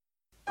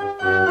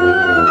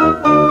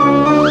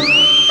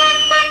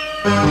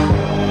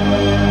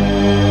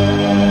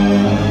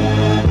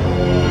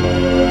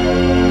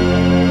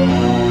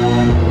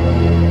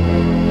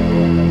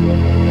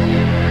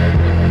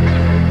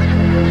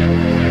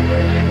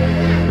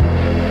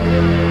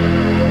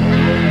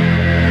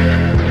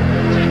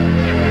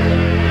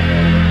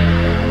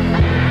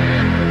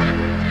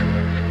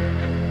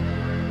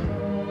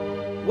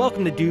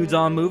Welcome to Dudes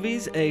on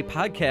Movies, a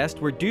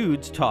podcast where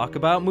dudes talk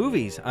about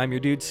movies. I'm your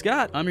dude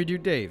Scott. I'm your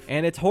dude Dave.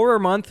 And it's horror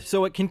month,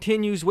 so it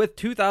continues with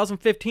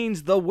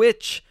 2015's The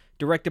Witch,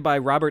 directed by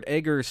Robert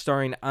Eggers,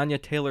 starring Anya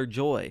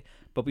Taylor-Joy.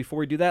 But before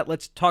we do that,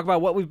 let's talk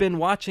about what we've been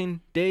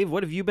watching. Dave,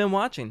 what have you been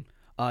watching?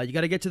 You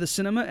got to get to the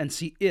cinema and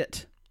see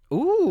It.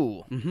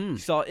 Ooh, You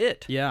saw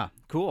It. Yeah.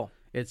 Cool.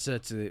 It's a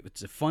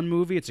fun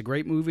movie. It's a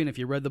great movie, and if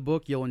you read the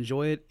book, you'll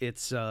enjoy it.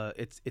 It's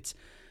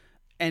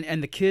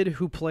And the kid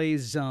who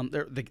plays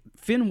the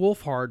Finn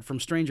Wolfhard from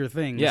Stranger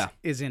Things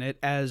is in it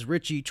as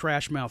Richie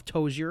Trashmouth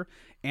Tozier,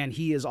 and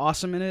he is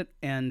awesome in it.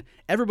 And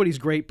everybody's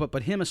great,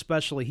 but him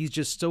especially. He's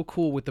just so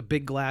cool with the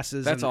big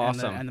glasses. That's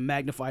awesome. And the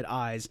magnified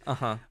eyes.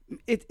 Uh-huh.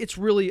 It's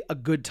really a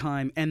good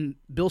time. And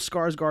Bill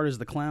Skarsgård as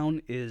the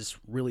clown is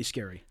really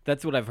scary.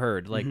 That's what I've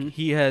heard. Like,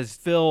 he has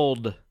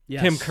filled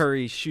Tim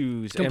Curry's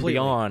shoes Completely.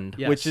 and beyond,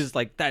 Yes. which is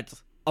like,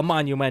 that's a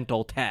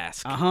monumental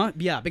task.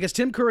 Yeah, because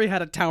Tim Curry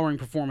had a towering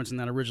performance in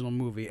that original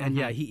movie, and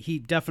he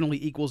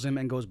definitely equals him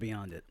and goes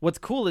beyond it. What's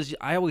cool is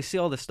I always see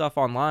all this stuff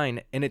online,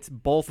 and it's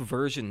both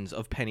versions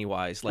of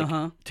Pennywise,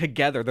 like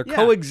together. They're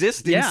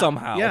coexisting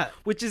somehow,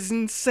 which is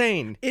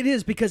insane. It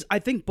is, because I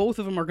think both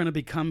of them are going to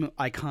become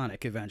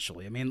iconic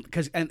eventually. I mean,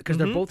 because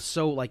they're both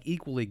so like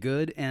equally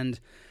good, and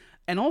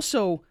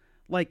also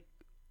like.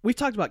 We've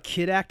talked about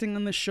kid acting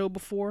on this show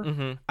before.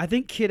 I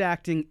think kid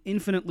acting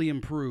infinitely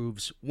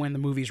improves when the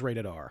movie's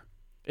rated R.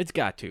 It's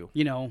got to.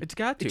 You know, it's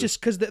got to. Just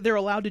because they're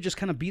allowed to just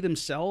kind of be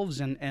themselves,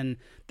 and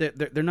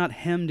they're not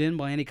hemmed in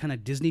by any kind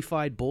of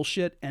Disney-fied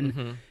bullshit.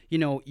 And you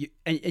know,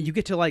 you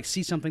get to like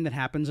see something that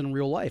happens in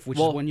real life, which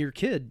is when you're a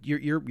kid,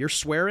 you're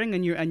swearing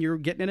and you're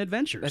getting in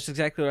adventures. That's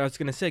exactly what I was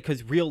going to say,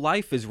 because real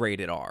life is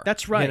rated R.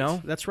 That's right. You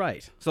know? That's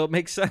right. So it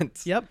makes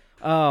sense. Yep.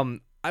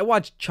 I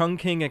watched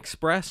Chungking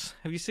Express.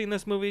 Have you seen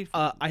this movie?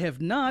 I have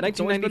not. It's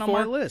always been on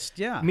my list.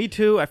 Yeah. Me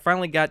too. I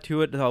finally got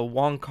to it. The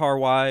Wong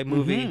Kar-wai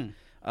movie.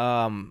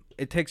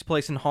 It takes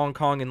place in Hong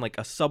Kong in like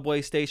a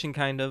subway station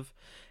kind of,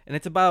 and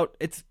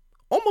it's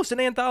almost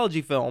an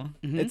anthology film.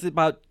 It's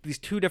about these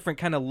two different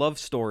kind of love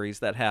stories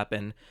that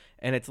happen,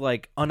 and it's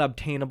like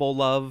unobtainable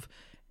love,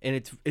 and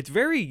it's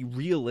very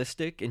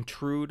realistic and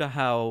true to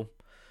how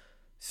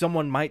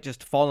someone might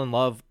just fall in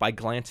love by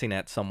glancing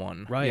at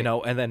someone, right? You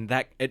know, and then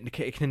that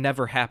it can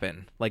never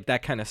happen, like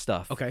that kind of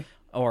stuff. Okay.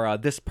 Or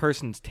this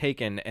person's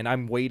taken, and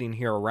I'm waiting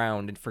here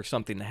around for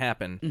something to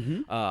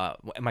happen.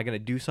 Am I going to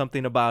do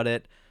something about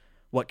it?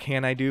 What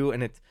can I do?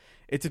 And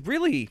it's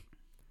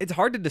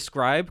hard to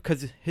describe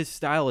because his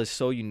style is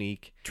so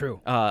unique.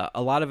 True.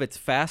 A lot of it's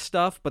fast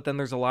stuff, but then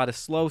there's a lot of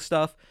slow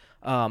stuff,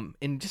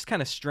 in just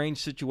kind of strange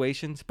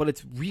situations. But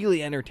it's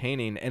really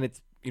entertaining, and it's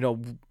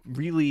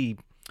really.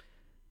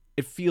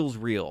 It feels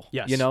real.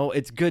 Yes. You know,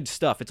 it's good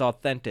stuff. It's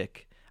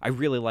authentic. I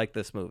really like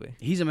this movie.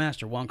 He's a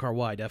master, Wong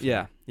Kar-wai,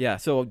 definitely. Yeah.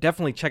 So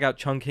definitely check out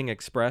Chungking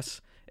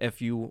Express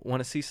if you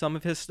want to see some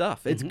of his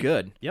stuff. It's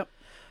good. Yep.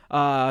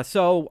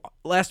 So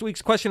last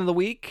week's question of the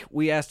week,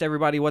 we asked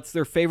everybody what's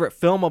their favorite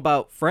film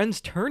about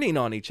friends turning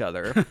on each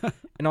other.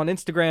 And on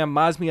Instagram,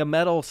 Mosmia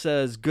Metal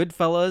says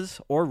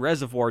Goodfellas or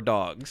Reservoir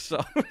Dogs.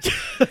 So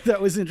that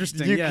was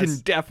interesting. You can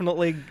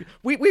definitely.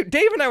 We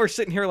Dave and I were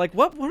sitting here like,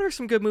 what are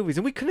some good movies?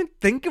 And we couldn't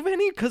think of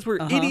any because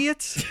we're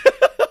idiots.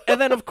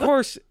 And then of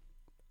course,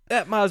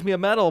 that Mosmia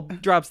Metal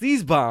drops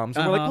these bombs,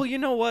 and we're like, well, you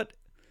know what?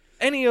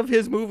 Any of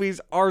his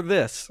movies are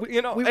this.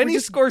 Any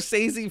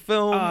Scorsese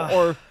film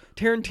or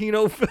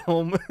Tarantino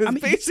film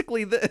is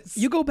basically this.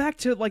 You go back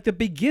to like the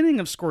beginning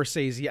of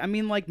Scorsese. I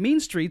mean, like Mean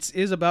Streets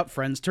is about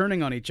friends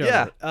turning on each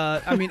other.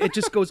 I mean, it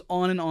just goes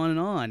on and on and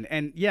on.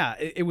 And yeah,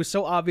 it was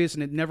so obvious,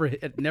 and it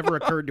never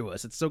occurred to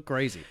us. It's so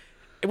crazy.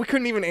 We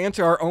couldn't even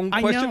answer our own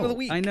question of the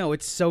week. I know,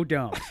 it's so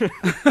dumb.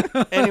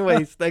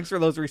 Anyways, thanks for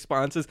those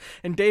responses.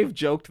 And Dave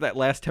joked that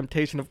Last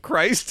Temptation of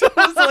Christ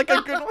was like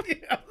a good one.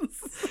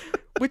 Yes.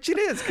 Which it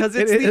is, because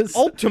it's the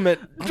ultimate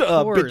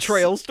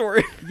betrayal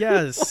story.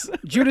 Yes.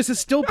 Judas is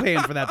still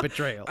paying for that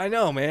betrayal. I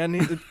know,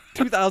 man.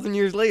 2,000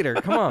 years later.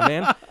 Come on,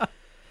 man.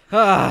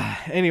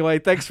 Anyway,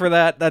 thanks for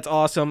that. That's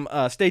awesome.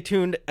 Stay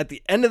tuned. At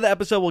the end of the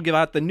episode, we'll give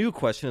out the new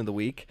question of the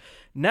week.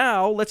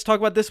 Now, let's talk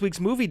about this week's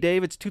movie,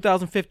 Dave. It's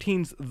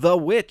 2015's The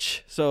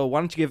Witch. So why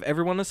don't you give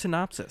everyone a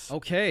synopsis?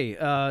 Okay,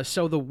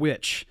 so The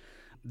Witch.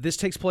 This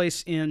takes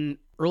place in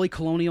early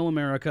colonial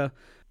America.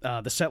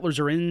 The settlers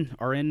are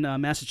in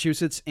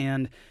Massachusetts,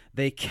 and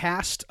they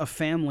cast a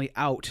family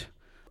out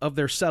of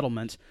their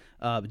settlement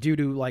due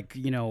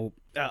to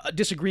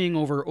disagreeing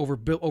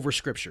over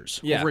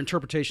scriptures, over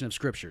interpretation of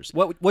scriptures.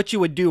 What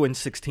you would do in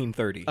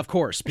 1630? Of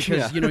course,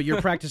 because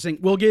you're practicing.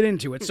 We'll get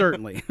into it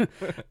certainly.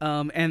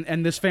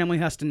 And this family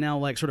has to now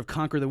sort of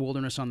conquer the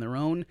wilderness on their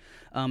own.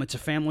 It's a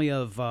family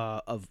of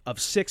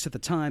 6 at the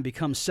time,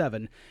 becomes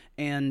 7,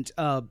 and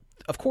of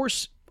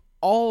course.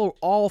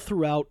 All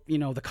throughout,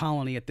 the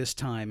colony at this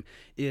time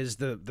is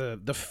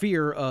the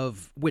fear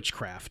of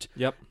witchcraft.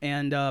 Yep.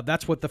 And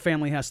that's what the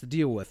family has to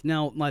deal with.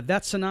 Now,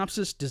 that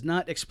synopsis does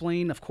not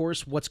explain, of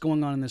course, what's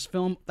going on in this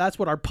film. That's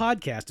what our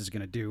podcast is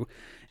going to do.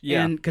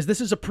 Yeah. And because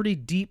this is a pretty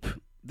deep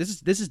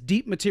This is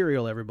deep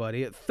material,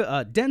 everybody.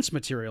 Dense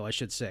material, I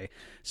should say.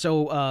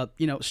 So,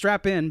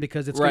 strap in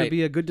because it's going to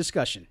be a good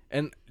discussion.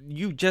 And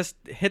you just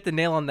hit the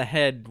nail on the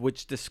head,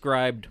 which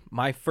described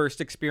my first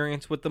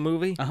experience with the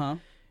movie.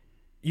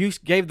 You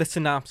gave the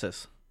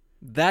synopsis.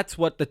 That's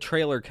what the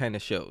trailer kind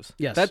of shows.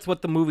 Yes. That's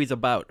what the movie's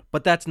about.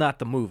 But that's not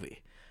the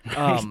movie.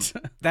 Right.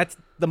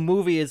 The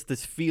movie is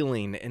this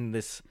feeling and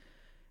this,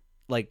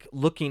 like,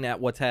 looking at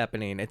what's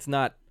happening. It's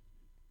not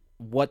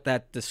what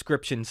that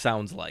description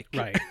sounds like.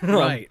 Right,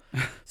 right.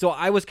 So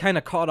I was kind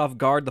of caught off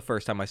guard the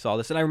first time I saw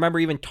this, and I remember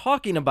even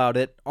talking about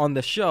it on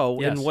the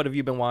show in What Have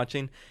You Been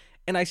Watching,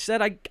 and I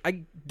said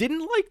I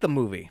didn't like the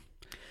movie.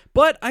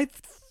 But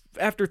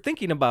after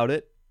thinking about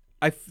it,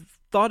 I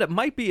thought it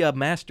might be a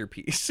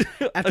masterpiece,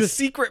 a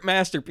secret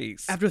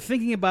masterpiece. After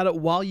thinking about it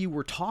while you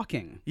were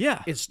talking,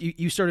 yeah,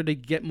 you started to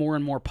get more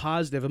and more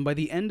positive, and by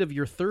the end of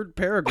your third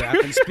paragraph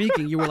in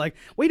speaking, you were like,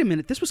 wait a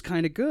minute, this was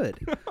kind of good.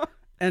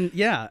 And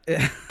yeah,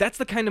 that's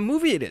the kind of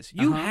movie it is.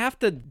 You have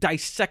to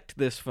dissect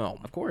this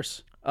film. Of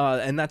course.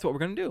 And that's what we're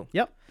going to do.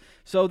 Yep.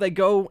 So they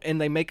go and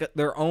they make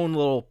their own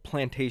little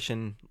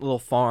plantation, little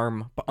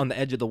farm on the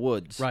edge of the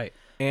woods. Right.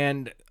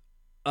 And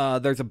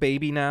there's a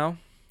baby now.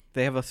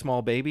 They have a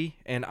small baby.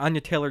 And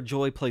Anya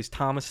Taylor-Joy plays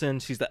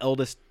Thomason. She's the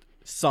eldest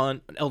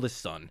child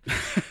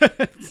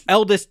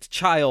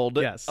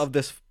of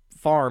this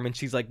farm. And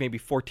she's like maybe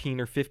 14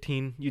 or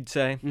 15, you'd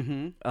say.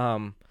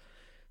 Mm-hmm.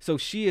 So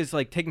she is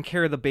like taking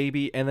care of the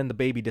baby, and then the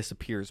baby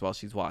disappears while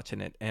she's watching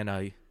it,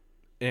 and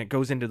it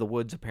goes into the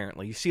woods.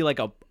 Apparently, you see like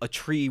a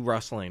tree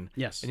rustling.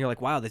 Yes, and you're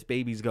like, "Wow, this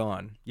baby's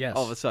gone." Yes.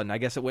 All of a sudden, I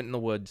guess it went in the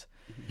woods,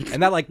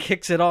 and that like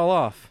kicks it all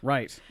off.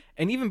 Right.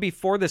 And even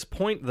before this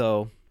point,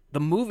 though, the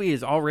movie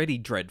is already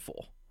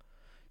dreadful.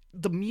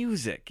 The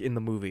music in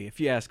the movie, if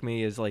you ask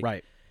me, is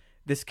like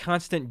this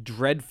constant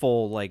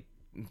dreadful like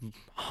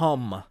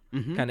hum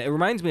kind of. It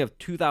reminds me of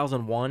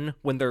 2001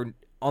 when they're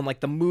on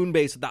like the moon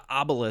base of the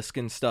obelisk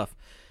and stuff.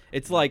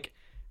 It's like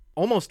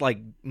almost like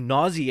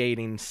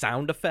nauseating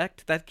sound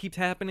effect that keeps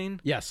happening.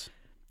 Yes.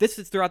 This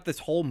is throughout this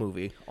whole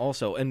movie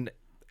also, and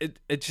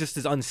it just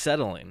is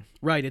unsettling.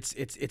 Right. It's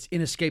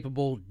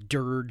inescapable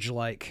dirge,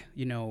 like,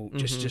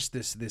 just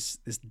this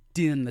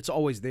din that's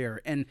always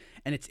there. And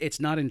it's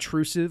not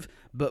intrusive,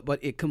 but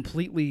it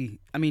completely,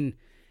 I mean,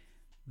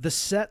 the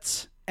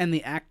sets and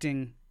the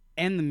acting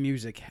and the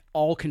music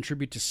all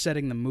contribute to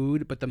setting the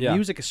mood, but the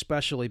music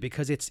especially,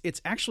 because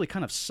it's actually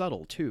kind of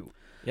subtle too.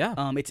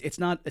 Yeah. It's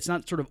not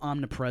sort of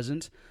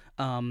omnipresent.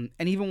 And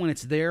even when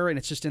it's there and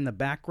it's just in the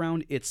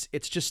background, it's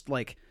just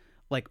like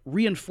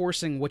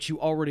reinforcing what you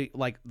already,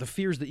 like the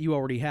fears that you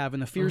already have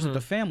and the fears that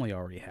the family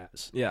already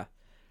has. Yeah.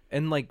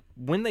 And like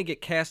when they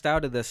get cast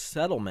out of this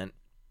settlement,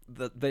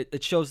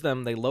 it shows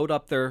them, they load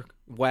up their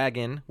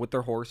wagon with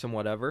their horse and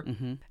whatever,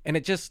 and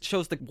it just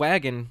shows the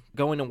wagon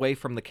going away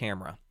from the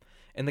camera.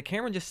 And the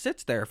camera just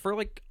sits there for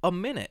like a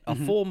minute, a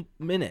full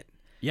minute.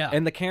 Yeah.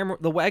 And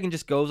the wagon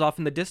just goes off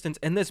in the distance,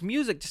 and this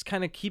music just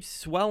kind of keeps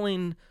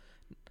swelling,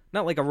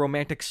 not like a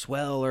romantic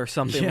swell or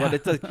something, but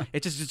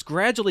it's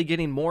gradually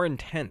getting more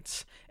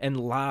intense and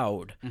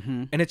loud.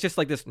 And it's just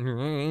like this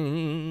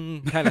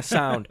kind of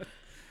sound.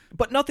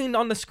 But nothing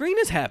on the screen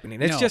is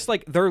happening. It's just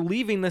like they're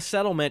leaving the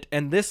settlement,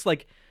 and this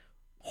like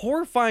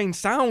horrifying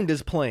sound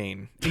is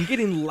playing and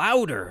getting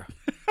louder.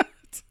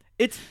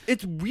 It's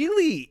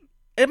really,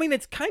 I mean,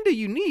 it's kind of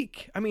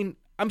unique. I mean,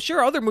 I'm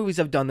sure other movies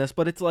have done this,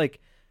 but it's like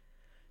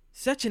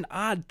such an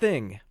odd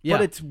thing. Yeah.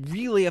 But it's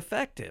really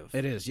effective.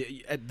 It is.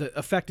 The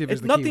effective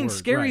is the nothing key word.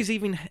 scary Right. is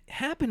even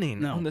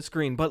happening on the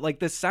screen, but like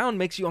the sound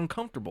makes you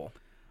uncomfortable.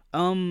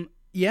 You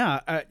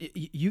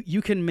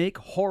can make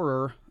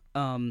horror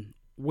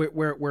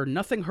where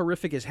nothing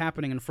horrific is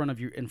happening in front of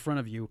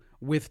you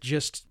with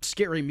just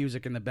scary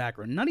music in the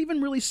background. Not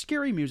even really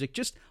scary music,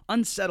 just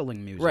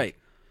unsettling music. Right.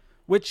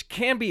 Which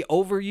can be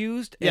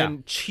overused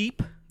and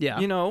cheap,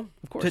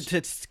 of course.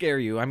 to scare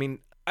you. I mean,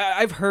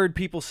 I've heard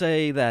people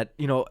say that,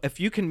 if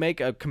you can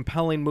make a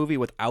compelling movie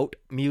without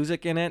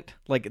music in it,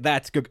 like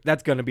that's good,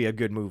 that's going to be a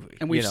good movie.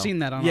 And we've seen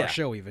that on our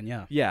show even,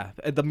 Yeah,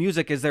 the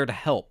music is there to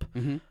help.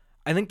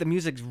 I think the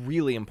music's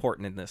really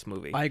important in this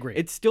movie. I agree.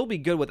 It'd still be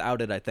good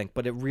without it, I think,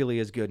 but it really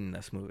is good in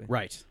this movie.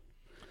 Right.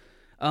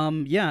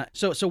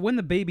 So when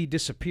the baby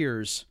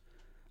disappears,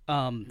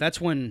 that's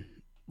when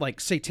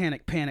like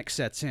satanic panic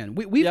sets in.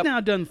 We've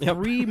now done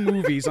 3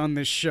 movies on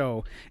this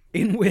show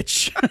in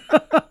which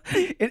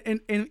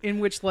in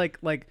which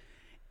like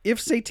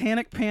if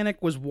satanic panic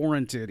was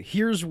warranted,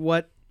 here's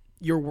what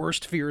your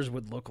worst fears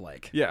would look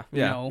like. Yeah.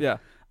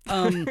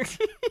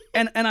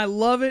 And I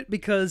love it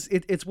because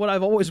it's what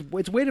I've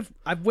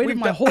waited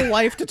my whole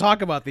life to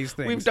talk about these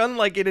things. We've done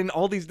like it in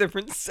all these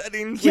different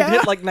settings. We've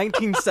hit like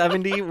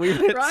 1970. We've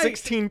hit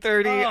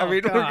 1630. I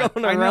mean, God. we're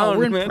going around. I know.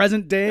 We're in man.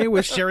 present day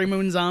with Sherry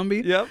Moon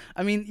Zombie. Yep.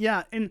 I mean,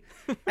 yeah, and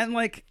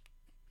like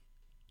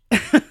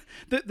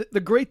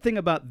the great thing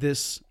about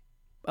this.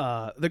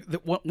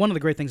 One of the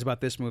great things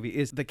about this movie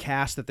is the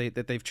cast that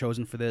they've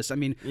chosen for this. I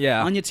mean,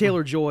 Anya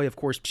Taylor-Joy, of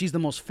course, she's the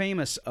most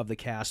famous of the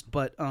cast,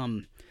 but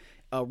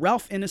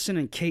Ralph Ineson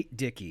and Kate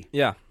Dickie.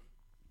 Yeah.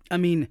 I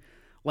mean,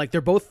 Like they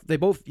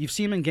both you've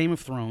seen them in Game of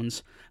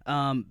Thrones,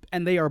 and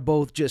they are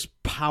both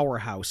just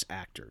powerhouse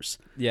actors.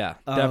 Yeah,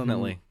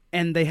 definitely.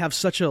 And they have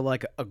such a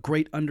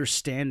great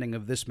understanding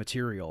of this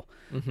material.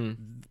 Mm-hmm.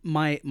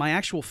 My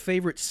actual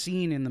favorite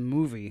scene in the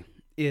movie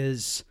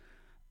is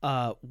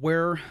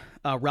where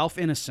Ralph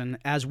Ineson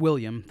as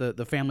William,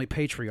 the family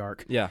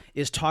patriarch,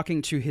 is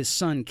talking to his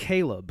son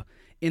Caleb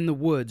in the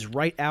woods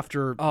right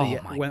after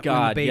when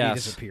the baby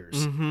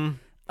disappears.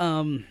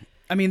 Mm-hmm.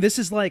 I mean, this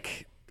is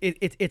like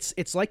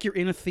it's like you're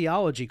in a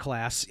theology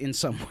class in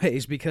some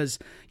ways, because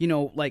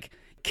like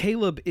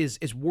Caleb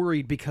is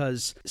worried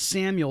because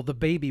Samuel the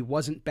baby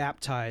wasn't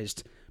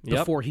baptized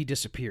before he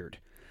disappeared.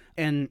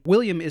 And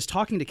William is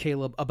talking to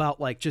Caleb about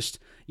like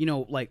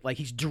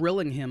he's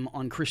drilling him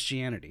on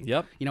Christianity.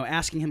 Yep.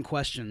 Asking him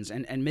questions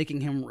and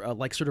making him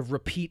sort of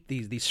repeat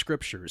these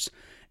scriptures.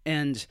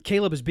 And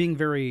Caleb is being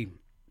very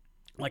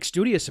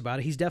studious about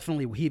it. He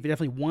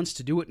definitely wants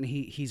to do it, and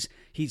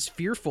he's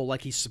fearful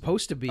like he's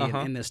supposed to be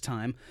in this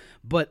time.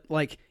 But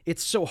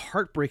it's so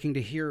heartbreaking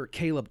to hear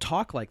Caleb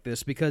talk like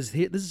this, because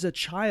this is a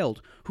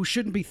child who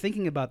shouldn't be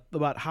thinking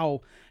about how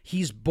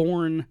he's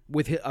born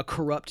with a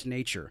corrupt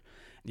nature.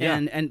 Yeah.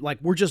 And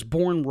we're just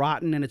born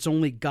rotten, and it's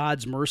only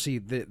God's mercy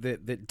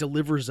that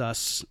delivers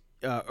us,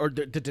 or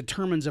that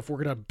determines if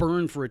we're gonna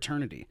burn for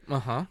eternity.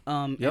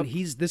 And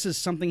this is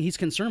something he's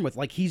concerned with.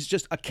 He's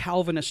just a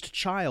Calvinist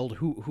child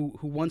who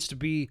wants to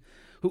be,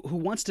 who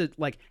wants to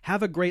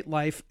have a great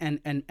life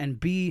and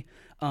be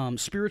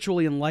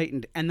spiritually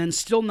enlightened, and then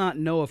still not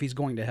know if he's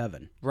going to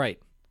heaven. Right.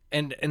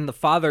 And the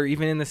father,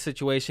 even in this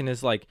situation,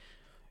 is like,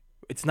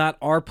 it's not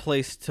our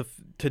place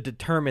to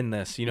determine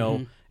this.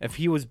 If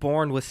he was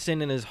born with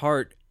sin in his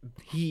heart,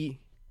 he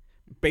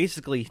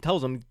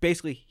tells him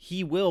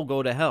he will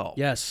go to hell.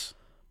 Yes.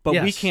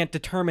 But we can't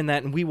determine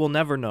that, and we will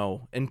never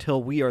know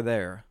until we are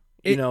there.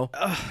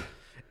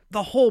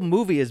 The whole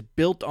movie is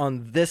built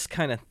on this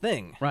kind of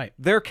thing. Right.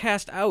 They're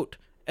cast out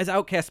as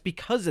outcasts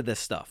because of this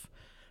stuff.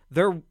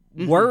 They're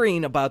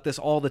worrying about this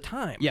all the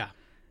time. Yeah.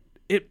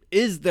 It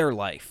is their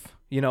life.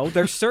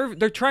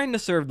 They're trying to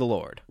serve the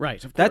Lord.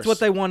 Right. Of course. That's what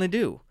they want to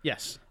do.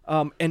 Yes.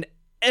 And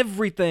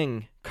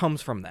everything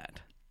comes from that.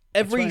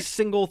 Every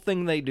single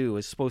thing they do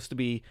is supposed to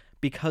be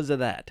because of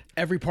that.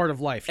 Every part of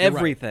life.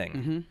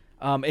 Everything.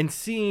 Right. And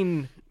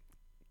seeing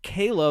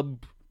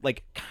Caleb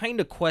kind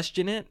of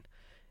question it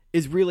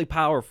is really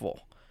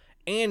powerful.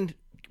 And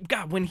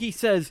God, when he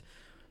says,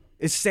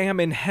 "Is Sam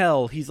in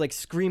hell?" he's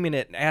screaming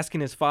it and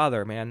asking his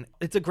father, man.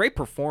 It's a great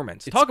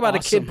performance. Talk about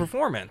awesome. A kid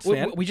performance,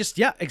 man.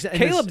 Exactly.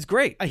 Caleb's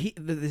great.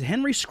 The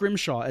Henry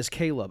Scrimshaw as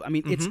Caleb. I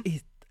mean,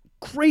 it's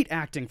great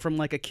acting from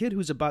a kid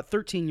who's about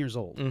 13 years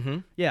old. Mm-hmm.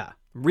 Yeah.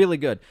 Really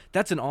good.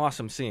 That's an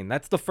awesome scene.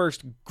 That's the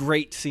first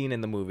great scene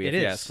in the movie, if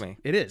you ask me.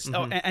 It is.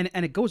 Mm-hmm. Oh,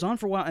 and it goes on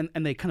for a while,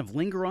 and they kind of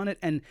linger on it,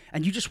 and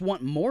you just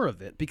want more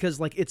of it, because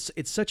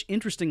it's such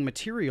interesting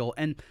material.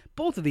 And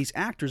both of these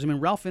actors, I mean,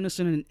 Ralph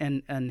Ineson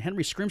and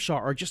Henry Scrimshaw,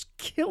 are just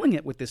killing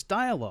it with this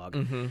dialogue.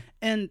 Mm-hmm.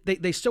 And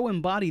they so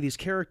embody these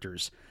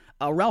characters.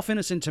 Ralph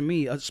Ineson, to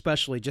me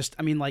especially,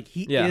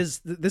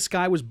 this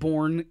guy was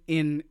born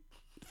in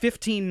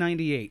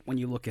 1598 when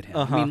you look at him.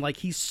 I mean,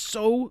 he's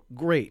so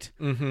great.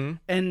 Mm-hmm.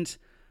 And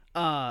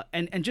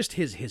just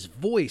his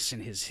voice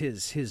and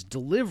his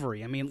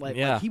delivery. I mean,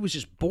 he was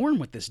just born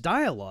with this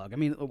dialogue. I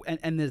mean,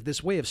 and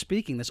this way of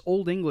speaking, this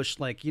old English,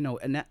 man,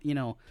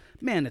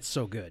 it's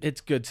so good.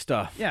 It's good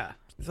stuff. Yeah.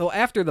 So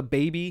after the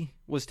baby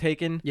was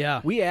taken,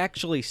 we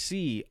actually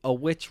see a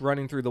witch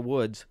running through the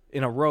woods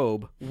in a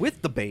robe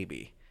with the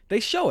baby. They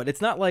show it.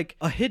 It's not like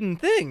a hidden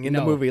thing in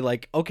the movie,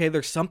 okay,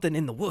 there's something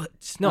in the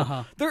woods.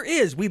 No, there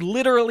is. We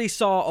literally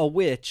saw a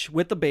witch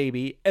with the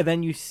baby, and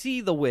then you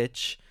see the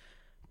witch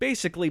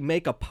basically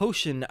make a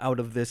potion out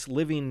of this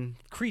living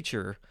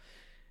creature.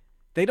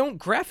 They don't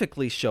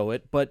graphically show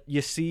it, but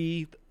you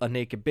see a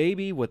naked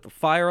baby with a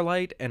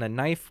firelight and a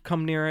knife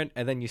come near it,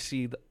 and then you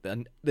see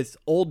this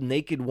old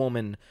naked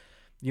woman,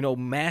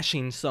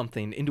 mashing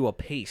something into a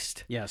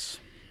paste. Yes.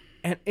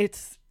 And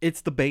it's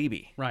the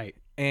baby. Right.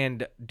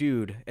 And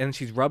dude, and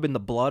she's rubbing the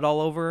blood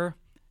all over her.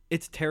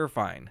 It's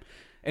terrifying.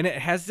 And it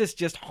has this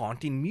just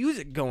haunting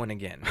music going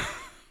again.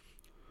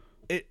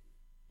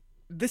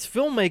 This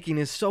filmmaking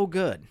is so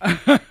good.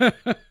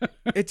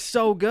 It's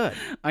so good.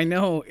 I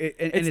know.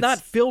 It's not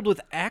filled with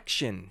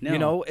action.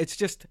 No. It's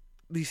just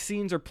these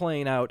scenes are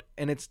playing out,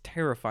 and it's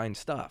terrifying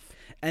stuff.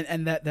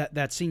 And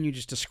that scene you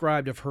just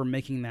described of her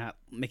making that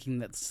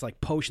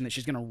potion that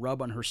she's gonna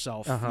rub on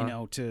herself,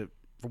 for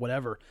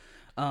whatever.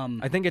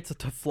 I think it's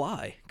to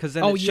fly, because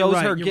then it shows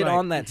her get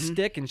on that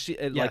stick, and she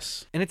and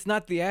it's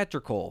not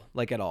theatrical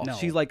at all. No.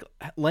 She's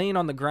laying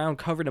on the ground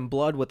covered in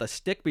blood with a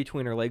stick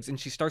between her legs, and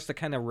she starts to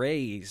kind of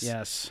raise.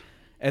 Yes.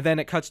 And then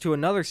it cuts to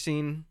another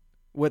scene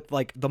with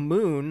the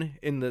moon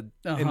in the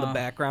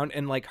background,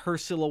 and her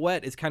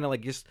silhouette is kind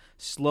of just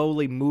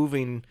slowly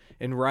moving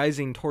and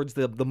rising towards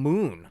the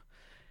moon.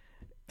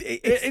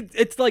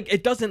 It's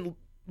it doesn't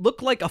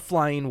look like a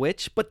flying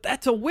witch, but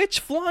that's a witch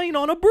flying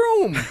on a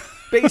broom,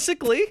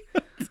 basically.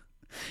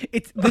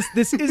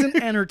 This isn't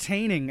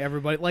entertaining,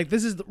 everybody. Like,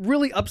 this is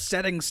really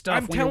upsetting stuff.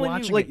 I'm when you're telling you,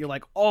 watching like, it. You're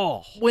like,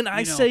 oh. When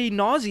I say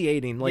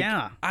nauseating, like,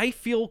 Yeah. I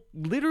feel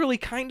literally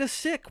kind of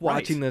sick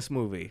watching this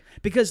movie.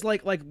 Because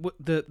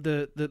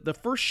the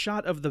first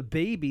shot of the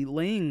baby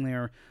laying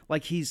there,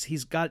 like she's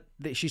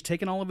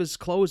taken all of his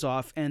clothes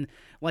off, and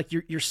like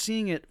you're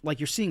seeing it, like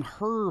you're seeing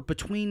her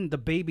between the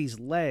baby's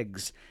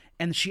legs,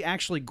 and she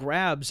actually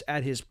grabs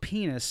at his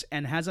penis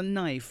and has a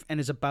knife and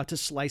is about to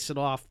slice it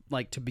off,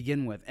 like, to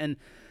begin with. And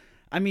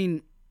I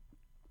mean,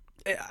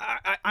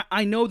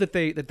 I know that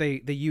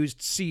they used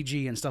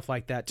CG and stuff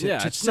like that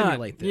to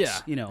simulate this. Yeah,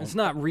 you know, it's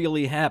not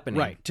really happening.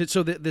 right.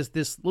 So that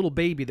this little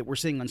baby that we're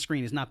seeing on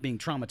screen is not being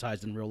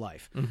traumatized in real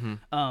life.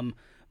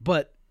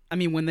 But I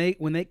mean, when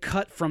they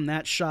cut from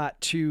that shot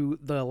to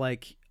the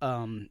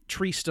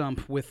tree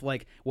stump with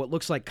like what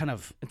looks like kind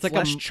of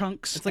flesh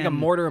chunks, It's like a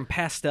mortar and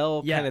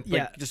pestle kind of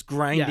like just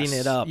grinding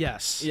it up.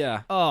 Yes.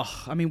 Yeah.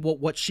 Oh, I mean,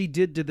 what she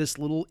did to this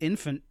little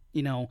infant,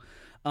 you know.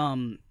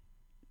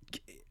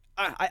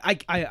 I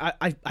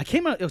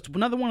came out. It was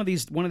another one of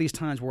these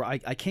times where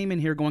I came in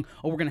here going,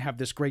 oh, we're gonna have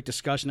this great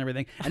discussion and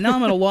everything, and now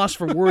I'm at a loss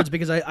for words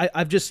because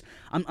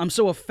I'm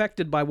so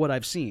affected by what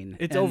I've seen.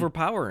 It's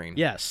overpowering.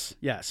 Yes.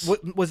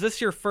 Was this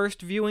your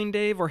first viewing,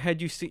 Dave, or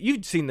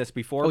you'd seen this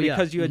before? Oh,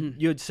 because yeah.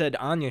 you had said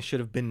Anya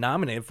should have been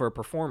nominated for a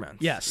performance.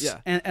 Yes.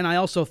 Yeah. And I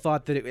also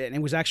thought that it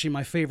was actually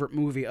my favorite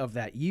movie of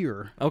that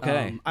year.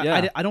 Okay.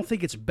 I don't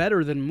think it's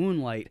better than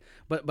Moonlight,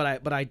 but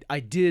I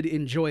did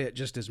enjoy it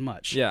just as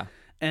much. Yeah.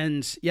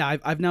 And yeah,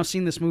 I've now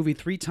seen this movie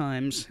 3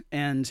 times,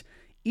 and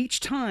each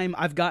time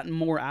I've gotten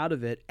more out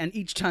of it, and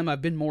each time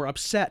I've been more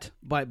upset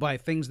by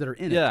things that are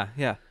in it.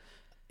 Yeah.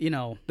 You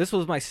know, this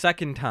was my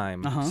second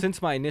time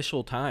since my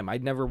initial time.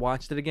 I'd never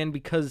watched it again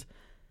because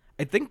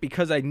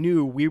I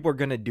knew we were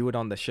gonna do it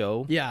on the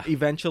show. Yeah.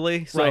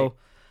 Eventually, so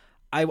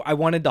I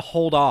wanted to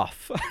hold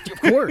off. Of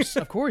course,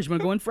 you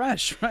want to go in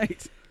fresh,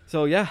 right?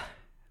 So yeah.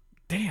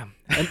 Damn.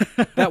 And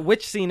that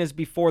witch scene is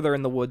before they're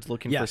in the woods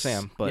looking for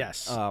Sam. But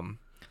yes.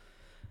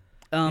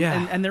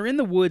 Yeah. And they're in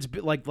the woods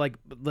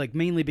like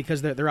mainly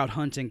because they're out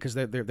hunting because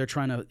they're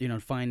trying to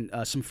find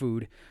some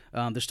food.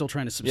 They're still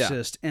trying to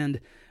subsist,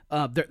 and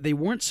they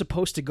weren't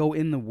supposed to go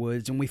in the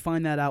woods, and we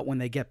find that out when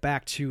they get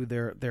back to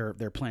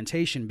their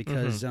plantation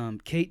because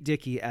Kate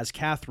Dickie as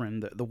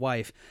Catherine, the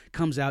wife,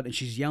 comes out and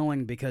she's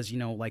yelling because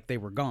like they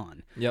were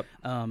gone. Yep.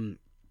 And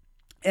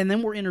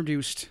then we're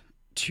introduced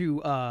to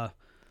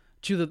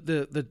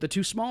the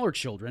 2 smaller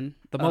children,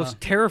 the most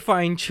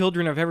terrifying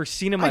children I've ever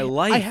seen in my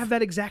life. I have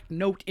that exact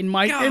note in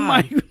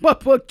my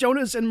book.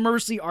 Jonas and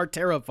Mercy are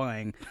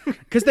terrifying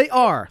because they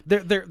are.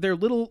 They're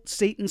little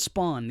Satan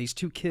spawn. These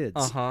 2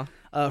 kids,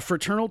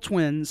 fraternal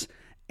twins,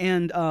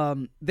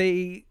 and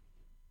they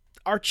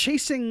are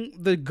chasing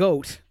the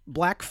goat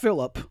Black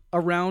Phillip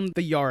around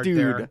the yard. Dude,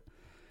 there.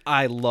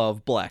 I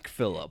love Black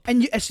Phillip.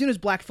 And as soon as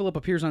Black Phillip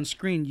appears on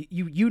screen,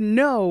 you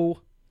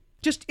know.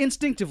 Just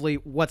instinctively,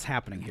 what's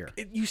happening here?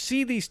 You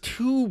see these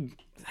 2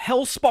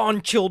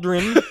 hellspawn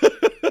children.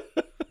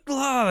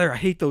 I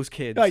hate those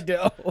kids. I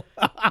know.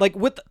 Like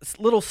with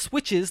little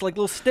switches, like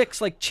little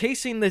sticks, like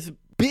chasing this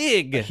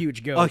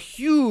a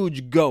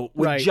huge goat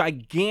with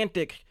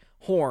gigantic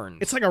horns.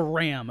 It's like a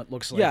ram. It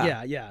looks like.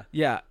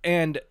 Yeah.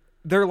 And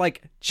they're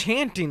like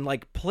chanting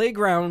like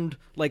playground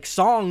like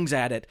songs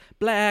at it.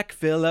 Black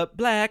Phillip,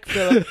 blah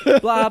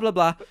blah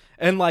blah.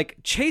 And like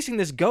chasing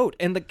this goat,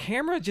 and the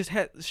camera just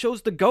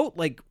shows the goat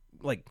like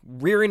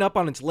rearing up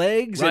on its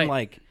legs, and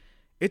like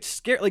it's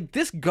scary. Like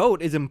this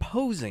goat is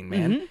imposing,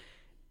 man.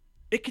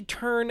 It could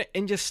turn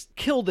and just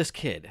kill this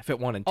kid if it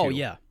wanted to. Oh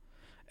yeah,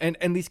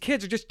 and these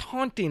kids are just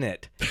taunting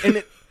it, and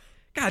it,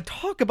 God,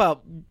 talk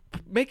about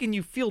making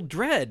you feel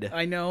dread.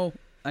 I know.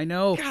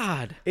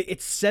 God,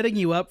 it's setting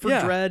you up for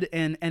dread,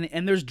 and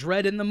there's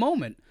dread in the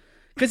moment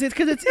because it's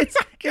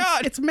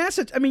God, it's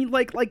massive. I mean,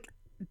 like.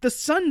 The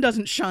sun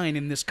doesn't shine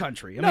in this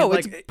country. I mean,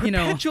 it's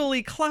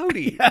perpetually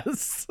cloudy.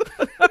 Yes,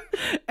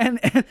 and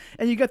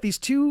you got these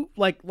 2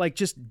 like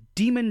just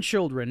demon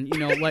children,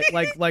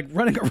 like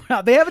running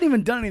around. They haven't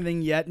even done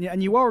anything yet,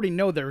 and you already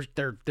know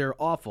they're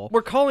awful.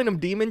 We're calling them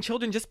demon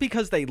children just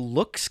because they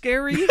look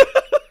scary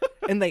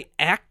and they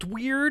act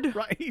weird,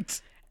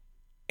 right?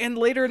 And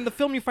later in the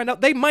film, you find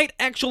out they might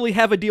actually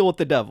have a deal with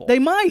the devil. They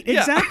might,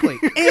 exactly.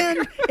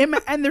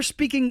 and they're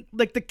speaking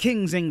like the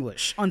king's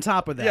English on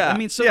top of that. Yeah. I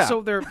mean,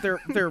 so they're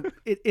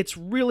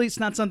it's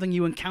not something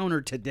you encounter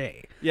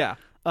today. Yeah.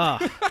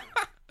 And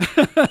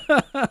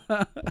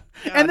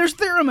there's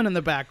theremin in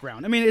the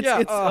background. I mean, it's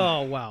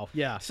oh wow,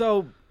 yeah.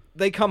 So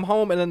they come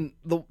home, and then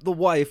the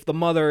wife, the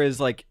mother, is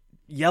like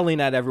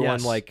yelling at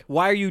everyone, like,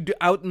 "Why are you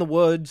out in the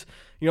woods?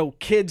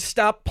 Kids,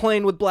 stop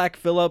playing with Black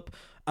Phillip."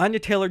 Anya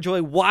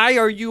Taylor-Joy, why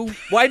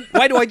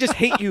do I just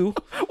hate you?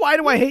 Why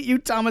do I hate you,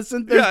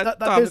 Thomason?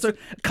 There's a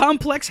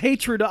complex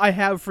hatred I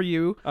have for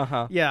you.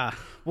 Yeah.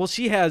 Well,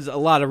 she has a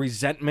lot of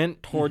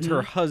resentment towards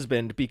her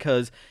husband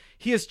because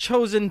he has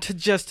chosen to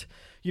just,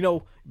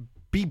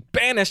 be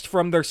banished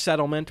from their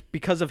settlement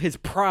because of his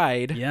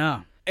pride.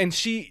 Yeah. And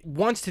she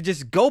wants to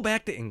just go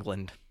back to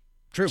England.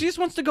 True. She just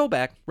wants to go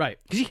back. Right.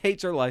 She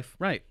hates her life.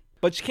 Right.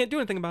 but she can't do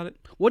anything about it.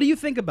 What do you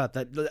think about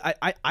that?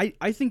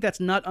 I think that's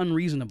not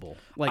unreasonable.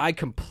 Like, I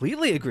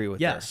completely agree with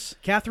her. yes,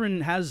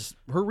 Catherine has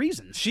her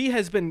reasons. She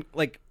has been,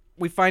 like,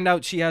 we find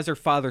out she has her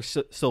father's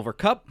silver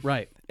cup.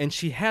 Right. And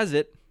she has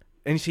it,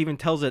 and she even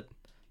tells it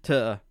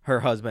to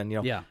her husband,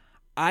 Yeah.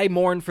 I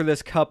mourn for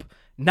this cup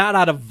not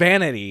out of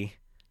vanity,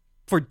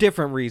 for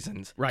different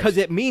reasons. Right. Because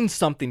it means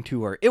something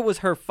to her. It was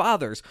her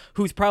father's,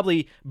 who's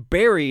probably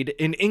buried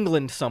in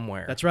England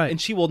somewhere. That's right. And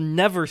she will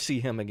never see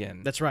him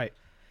again. That's right.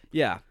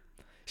 Yeah.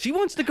 She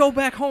wants to go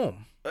back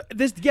home.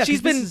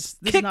 She's been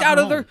kicked out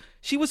of their...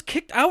 She was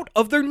kicked out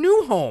of their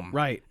new home.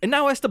 Right. And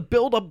now has to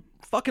build a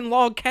fucking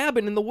log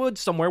cabin in the woods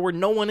somewhere where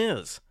no one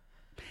is.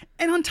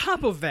 And on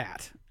top of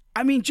that,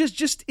 I mean,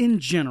 just in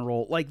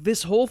general, like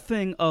this whole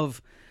thing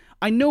of...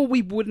 I know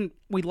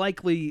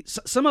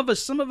some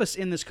of us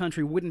in this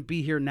country wouldn't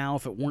be here now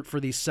if it weren't for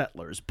these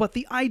settlers, but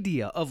the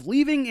idea of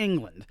leaving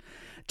England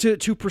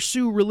to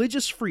pursue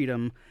religious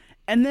freedom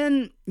and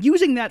then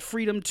using that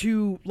freedom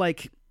to,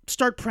 like,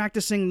 start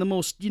practicing the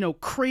most,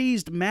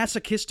 crazed,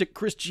 masochistic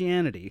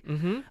Christianity.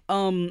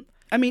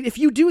 I mean, if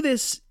you do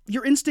this,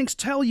 your instincts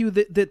tell you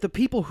that the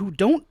people who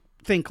don't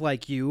think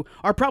like you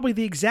are probably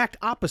the exact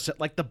opposite,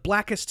 like the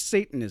blackest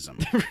Satanism.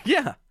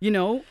 Yeah.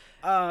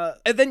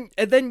 And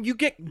then you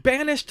get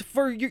banished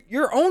for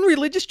your own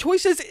religious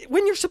choices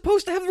when you're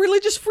supposed to have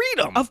religious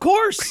freedom. Of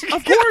course.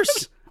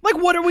 Like,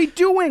 what are we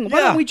doing? Why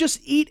Yeah. don't we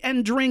just eat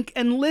and drink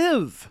and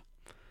live?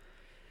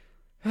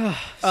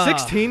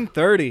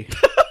 1630.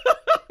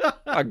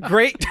 A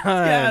great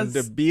time Yes.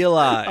 to be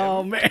alive.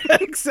 Oh, man,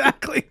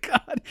 exactly.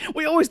 God,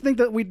 we always think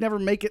that we'd never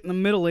make it in the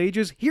Middle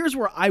Ages. Here's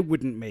where I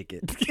wouldn't make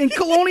it. In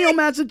colonial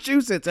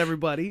Massachusetts,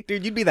 everybody.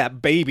 Dude, you'd be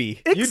that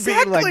baby.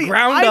 Exactly. You'd be like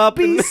ground I'd up.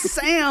 be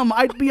Sam.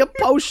 I'd be a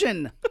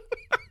potion.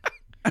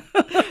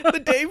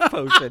 The Dave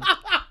potion.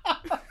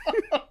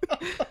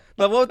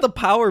 But what would the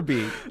power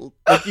be?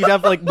 Like you'd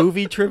have like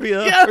movie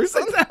trivia or Yes,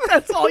 something?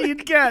 that's all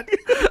you'd get.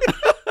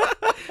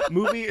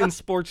 Movie and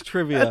sports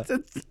trivia.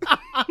 It's-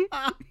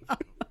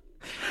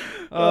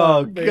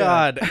 Oh, man.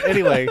 God.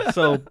 Anyway,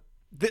 so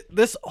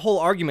this whole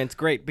argument's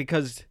great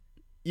because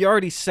you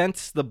already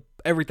sense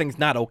everything's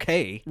not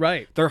okay.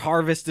 Right. Their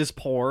harvest is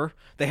poor.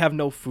 They have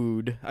no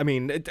food. I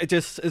mean, it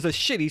just is a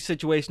shitty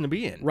situation to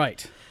be in.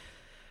 Right.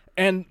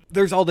 And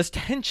there's all this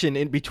tension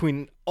in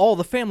between all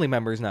the family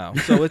members now.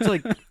 So it's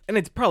like, and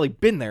it's probably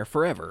been there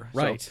forever. So-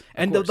 Right, of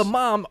and course. the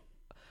mom,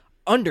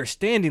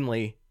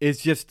 understandingly,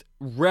 is just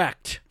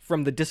wrecked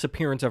from the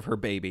disappearance of her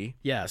baby.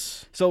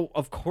 Yes. So,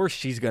 of course,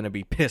 she's going to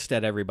be pissed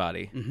at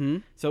everybody. Mm-hmm.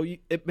 So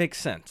it makes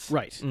sense.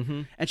 Right.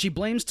 Mm-hmm. And she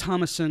blames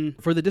Thomason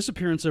for the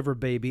disappearance of her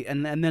baby.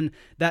 And then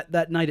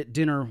that night at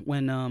dinner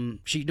when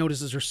she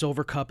notices her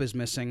silver cup is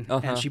missing,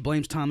 and she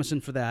blames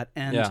Thomason for that.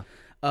 And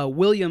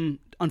William,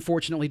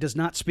 unfortunately, does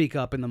not speak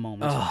up in the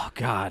moment. Oh,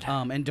 God.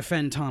 And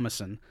defend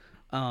Thomason.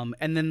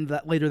 And then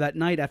later that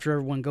night, after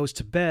everyone goes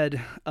to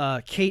bed,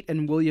 Kate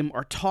and William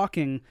are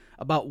talking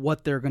about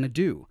what they're going to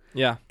do.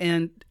 Yeah.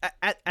 And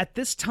at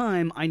this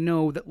time, I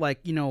know that, like,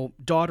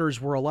 daughters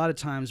were a lot of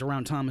times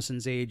around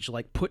Thomason's age,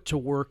 like, put to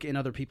work in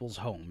other people's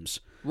homes.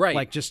 Right.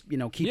 Like, just,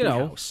 keeping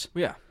house.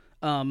 Yeah.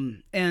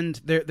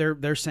 And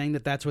they're saying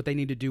that that's what they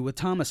need to do with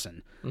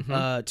Thomason,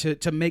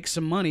 to make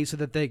some money so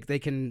that they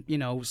can,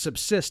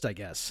 subsist, I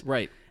guess.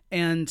 Right.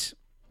 And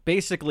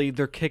Basically,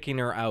 they're kicking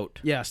her out.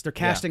 yes, they're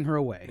casting her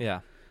away. Yeah.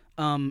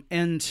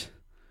 And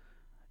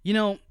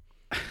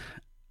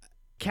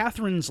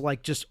Catherine's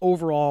like just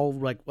overall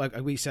like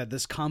we said,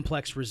 this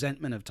complex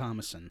resentment of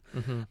Thomason.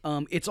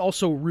 It's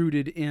also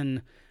rooted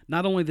in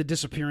not only the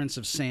disappearance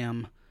of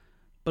Sam,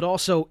 but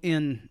also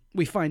in,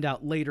 we find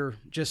out later,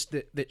 just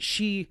that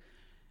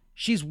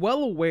she's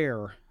well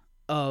aware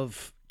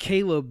of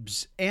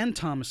Caleb's and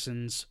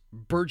Thomason's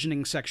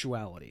burgeoning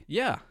sexuality.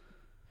 Yeah.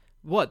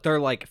 What? They're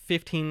like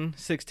 15,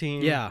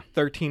 16, Yeah.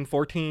 13,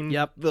 14?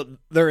 Yep.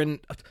 They're in...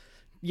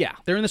 Yeah.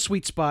 They're in the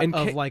sweet spot And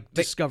of like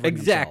discovering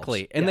exactly.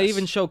 themselves. And they Yes.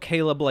 even show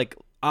Caleb like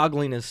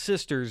ogling his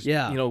sister's,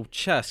 Yeah.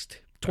 chest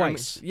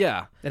Twice. I mean,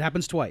 yeah. It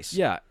happens twice.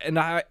 Yeah. And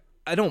I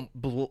don't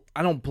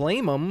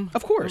blame him.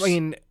 Of course. I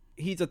mean,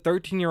 he's a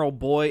 13-year-old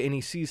boy and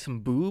he sees some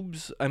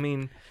boobs. I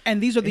mean,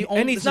 And these are the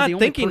only and he's this is not the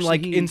only thinking person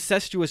like he-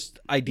 incestuous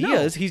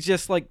ideas. He's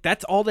just like,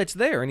 that's all that's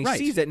there. And he Right.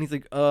 sees it and he's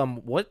like,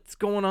 what's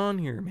going on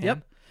here, man?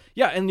 Yep.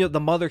 Yeah, and the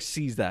mother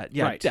sees that.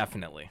 Yeah, Right.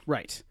 definitely.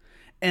 Right.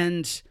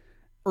 And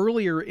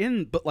earlier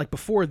but like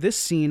before this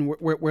scene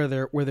where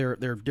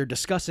they're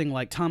discussing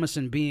like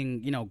Thomason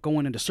being,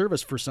 going into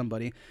service for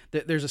somebody,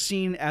 there's a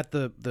scene at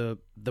the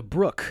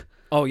brook.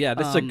 Oh yeah,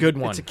 this is a good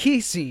one. It's a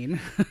key scene.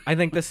 I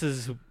think this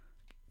is,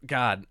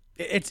 God,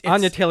 it's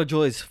Anya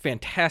Taylor-Joy is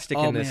fantastic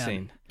in this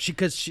man.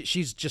 scene.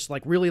 She's just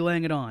like really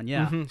laying it on.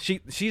 Yeah.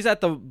 She's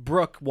at the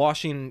brook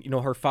washing,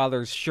 her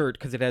father's shirt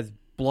because it has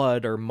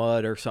blood or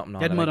mud or something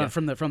on Had it. mud I on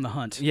guess. from the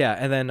hunt. Yeah,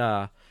 and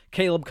then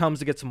Caleb comes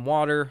to get some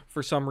water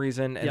for some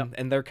reason,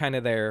 and they're kind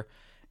of there.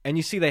 And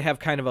you see they have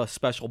kind of a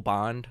special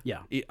bond.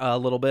 Yeah. A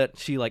little bit.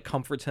 She like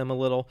comforts him a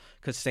little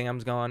because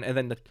Sam's gone, and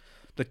then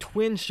the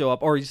twins show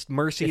up, or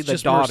Mercy, It's the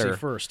just daughter. Mercy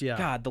first. Yeah.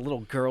 God, the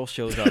little girl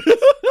shows up.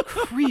 It's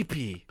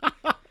creepy.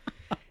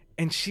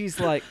 And she's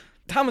like,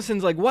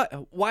 Thomason's like,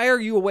 what? Why are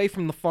you away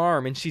from the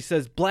farm? And she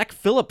says, Black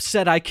Phillip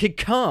said I could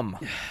come.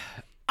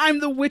 I'm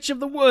the witch of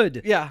the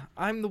wood. Yeah,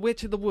 I'm the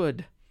witch of the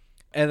wood.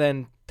 And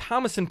then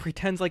Thomason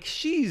pretends like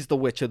she's the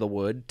witch of the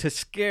wood to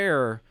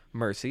scare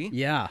Mercy.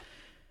 Yeah.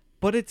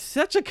 But it's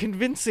such a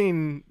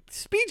convincing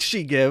speech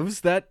she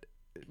gives that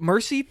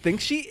Mercy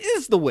thinks she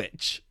is the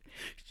witch.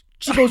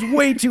 She goes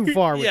way too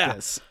far with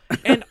this.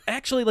 And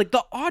actually, like,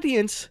 the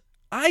audience,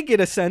 I get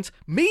a sense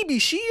maybe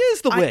she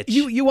is the witch.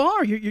 You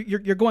are.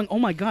 You're going, oh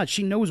my God,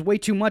 she knows way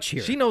too much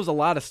here. She knows a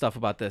lot of stuff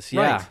about this.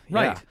 Yeah.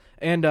 Right.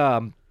 And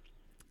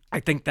I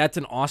think that's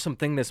an awesome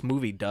thing this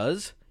movie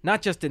does.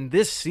 Not just in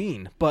this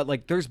scene, but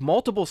like there's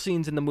multiple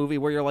scenes in the movie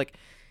where you're like,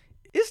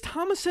 is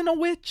Thomason a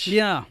witch?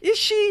 Yeah. Is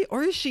she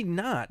or is she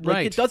not? Like,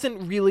 Right. it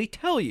doesn't really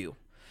tell you.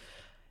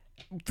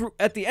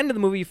 At the end of the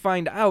movie, you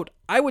find out,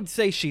 I would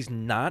say she's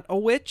not a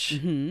witch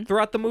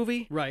throughout the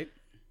movie. Right.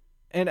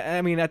 And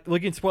I mean, we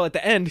can spoil at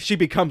the end, she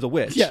becomes a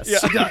witch. Yes,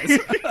 she does.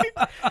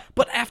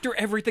 But after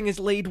everything is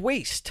laid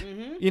waste,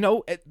 you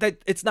know, that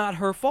it's not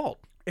her fault.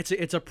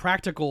 It's a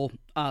practical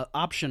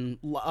option,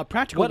 a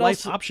practical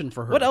life option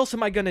for her. What else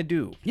am I going to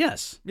do?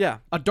 Yes. Yeah.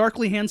 A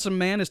darkly handsome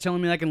man is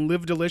telling me I can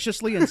live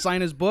deliciously and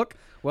sign his book.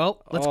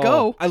 Well, let's Oh,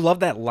 go. I love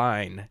that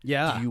line.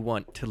 Yeah. Do you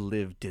want to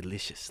live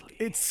deliciously?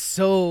 It's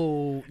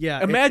so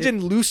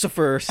Imagine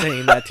Lucifer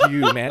saying that to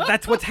you, man.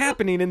 That's what's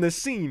happening in this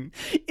scene.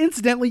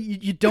 Incidentally,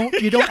 you don't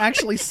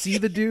actually see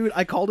the dude.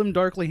 I called him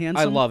darkly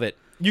handsome. I love it.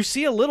 You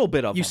see a little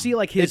bit of him. You see,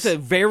 like, his- It's a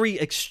very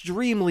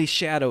extremely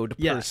shadowed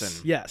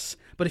person. Yes.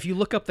 But if you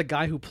look up the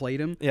guy who played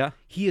him, Yeah.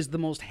 he is the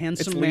most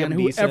handsome It's man Liam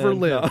who Neeson. ever No.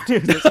 lived.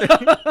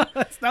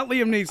 It's not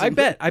Liam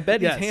Neeson. I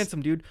bet Yes. he's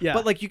handsome, dude. Yeah.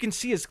 But like you can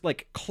see his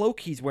like cloak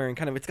he's wearing,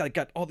 kind of. It's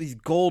got all these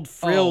gold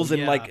frills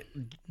and yeah. like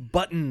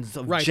buttons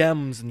of Right.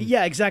 gems. And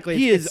Yeah, exactly.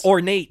 he is It's-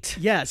 ornate.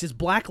 Yes, it's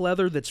black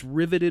leather that's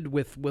riveted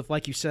with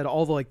like you said,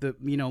 all the like the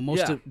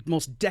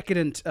most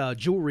decadent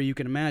jewelry you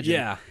can imagine.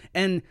 Yeah.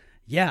 And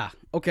yeah,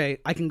 okay,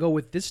 I can go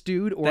with this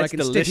dude, or That's I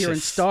can sit here and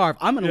delicious. starve.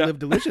 I'm gonna live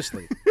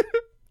deliciously.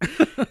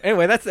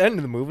 Anyway, that's the end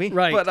of the movie.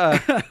 Right.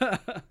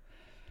 But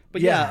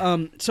But yeah,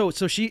 so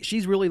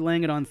she's really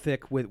laying it on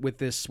thick with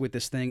this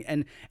thing,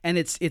 and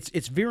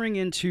it's veering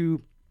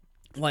into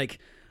like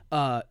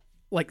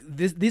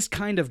this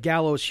kind of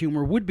gallows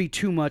humor would be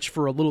too much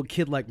for a little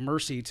kid like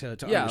Mercy to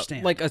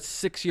understand. like a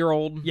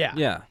 6-year-old.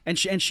 Yeah. And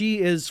she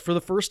is, for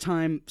the first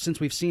time since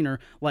we've seen her,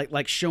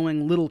 like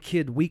showing little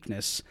kid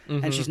weakness,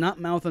 and she's not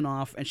mouthing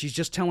off, and she's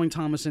just telling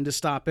Thomason to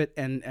stop it,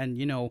 and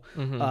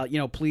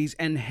please.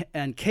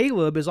 And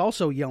Caleb is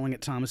also yelling at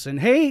Thomason,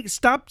 "Hey,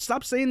 stop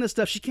saying this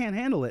stuff. She can't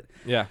handle it."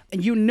 Yeah.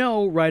 And you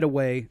know right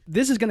away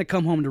this is going to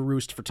come home to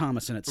roost for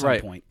Thomason at some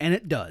Right. point, and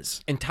it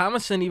does. And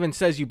Thomason even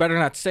says, "You better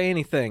not say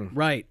anything."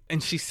 Right.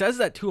 And she says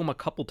that to him a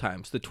couple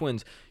times, the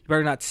twins. You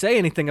better not say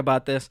anything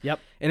about this. Yep.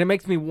 And it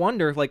makes me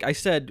wonder, like I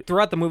said,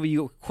 throughout the movie,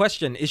 you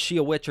question, is she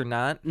a witch or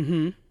not?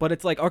 Mm-hmm. But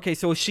it's like, okay,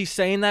 so is she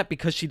saying that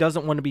because she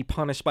doesn't want to be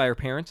punished by her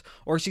parents?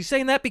 Or is she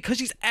saying that because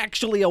she's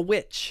actually a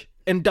witch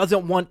and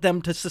doesn't want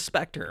them to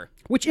suspect her?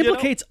 Which You know?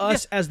 implicates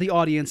us as the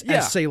audience, Yeah.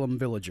 as Salem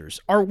villagers.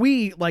 Are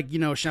we,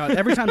 shout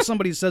every time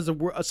somebody says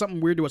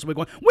something weird to us, we're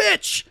going,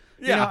 witch!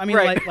 Yeah, I mean,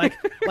 right.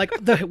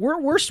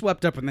 we're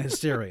swept up in the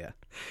hysteria.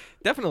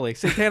 Definitely.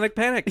 Satanic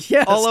panic.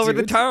 Yes, all over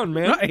dude. the town,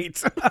 man.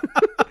 Right.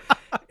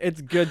 It's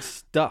good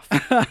stuff.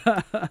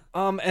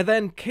 And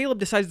then Caleb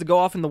decides to go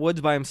off in the woods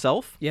by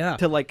himself. Yeah.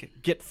 To like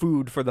get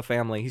food for the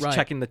family. He's Right.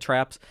 checking the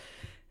traps,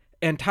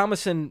 and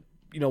Thomason,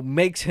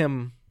 makes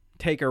him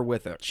take her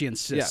with her. She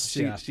insists.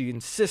 Yeah. She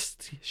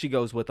insists she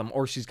goes with him,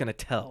 or she's gonna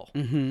tell.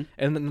 Mm-hmm.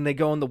 And then they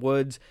go in the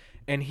woods,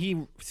 and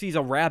he sees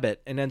a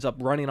rabbit and ends up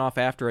running off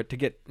after it to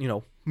get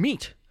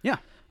meat. Yeah.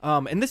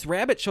 And this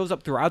rabbit shows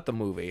up throughout the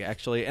movie,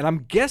 actually, and I'm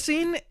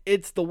guessing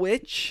it's the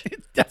witch.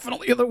 It's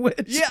definitely the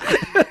witch. Yeah.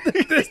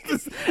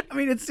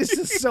 It's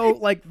just so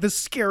like the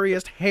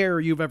scariest hair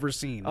you've ever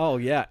seen. Oh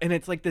yeah, and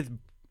it's like this.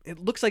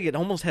 It looks like it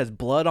almost has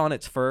blood on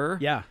its fur.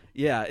 Yeah.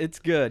 Yeah, it's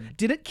good.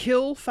 Did it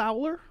kill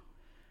Fowler?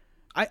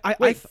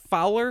 Wait,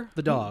 Fowler,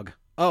 the dog.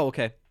 Oh,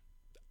 okay.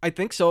 I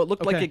think so. It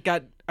looked like Okay. it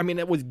got. I mean,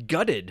 it was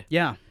gutted.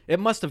 Yeah. It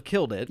must have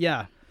killed it.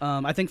 Yeah.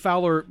 I think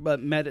Fowler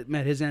met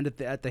his end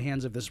at the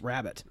hands of this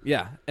rabbit.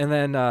 Yeah, and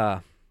then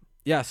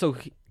so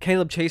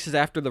Caleb chases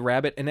after the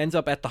rabbit and ends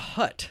up at the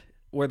hut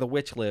where the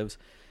witch lives,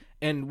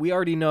 and we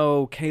already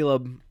know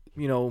Caleb.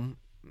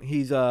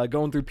 He's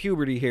going through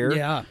puberty here.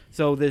 Yeah.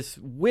 So this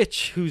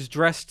witch who's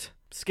dressed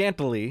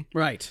scantily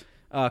Right.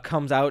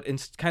 comes out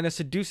and kind of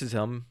seduces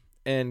him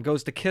and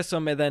goes to kiss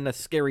him, and then a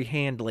scary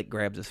hand like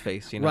grabs his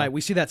face. Right.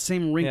 We see that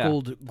same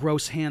wrinkled,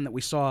 gross hand that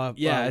we saw.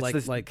 Yeah,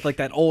 it's like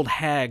that old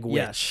hag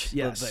witch.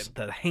 Yes.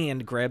 The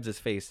hand grabs his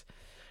face.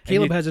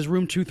 Caleb has his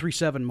room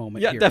 237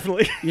 moment. Yeah, here.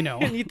 definitely.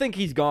 And you think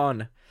he's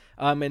gone.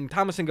 And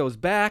Thomason goes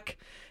back,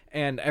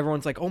 and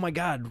everyone's like, "Oh my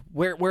God,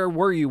 where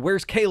were you?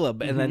 Where's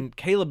Caleb?" And then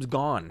Caleb's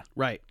gone.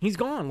 Right. He's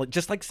gone,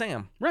 just like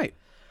Sam. Right.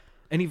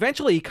 And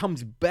eventually he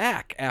comes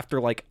back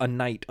after like a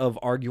night of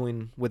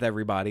arguing with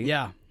everybody.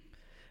 Yeah.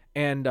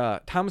 And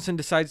Thomason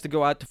decides to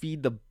go out to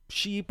feed the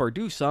sheep or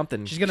do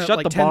something. She's gonna shut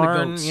like the tend barn.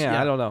 the goats. Yeah,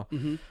 I don't know.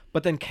 Mm-hmm.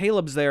 But then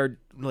Caleb's there,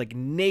 like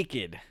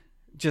naked,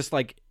 just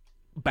like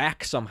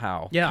back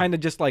somehow. Yeah. Kind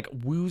of just like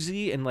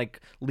woozy and like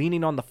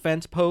leaning on the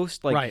fence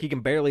post, like Right. he can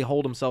barely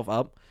hold himself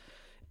up.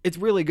 It's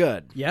really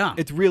good. Yeah.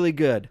 It's really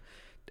good.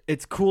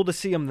 It's cool to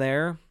see him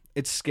there.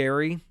 It's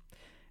scary.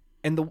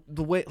 And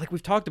the way, like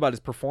we've talked about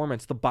his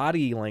performance, the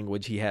body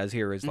language he has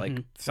here is like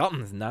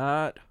something's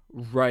not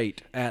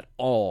right at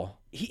all.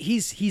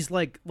 He's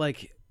like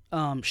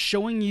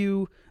showing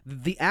you,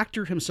 the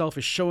actor himself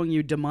is showing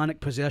you demonic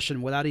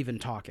possession without even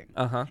talking.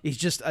 He's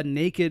just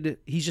naked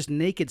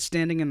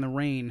standing in the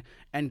rain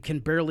and can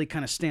barely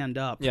kind of stand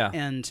up. Yeah.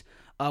 And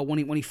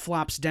when he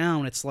flops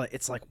down, it's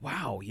like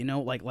wow, you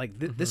know,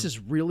 this is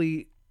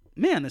really,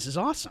 man, this is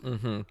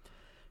awesome.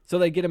 So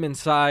they get him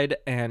inside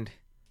and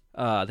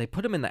they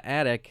put him in the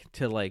attic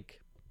to,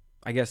 like,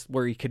 I guess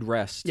where he could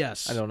rest.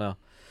 Yes. I don't know.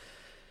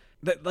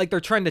 Like they're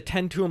trying to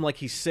tend to him like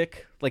he's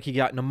sick, like he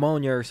got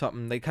pneumonia or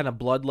something. They kind of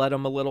bloodlet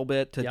him a little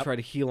bit to try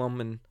to heal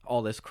him and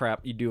all this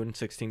crap you do in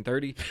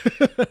 1630.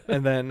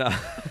 And then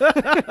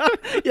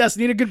yes,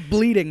 need a good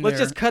bleeding. let's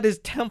there. just cut his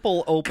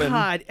temple open.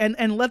 God,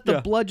 and let the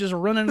blood just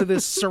run into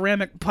this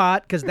ceramic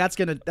pot, because that's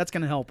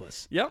gonna help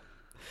us. Yep.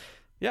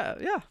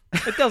 Yeah.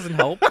 It doesn't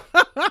help.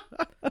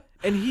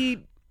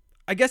 And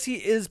I guess he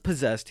is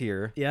possessed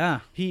here.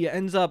 Yeah. He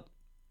ends up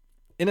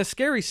in a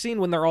scary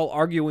scene when they're all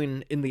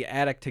arguing in the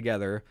attic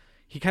together.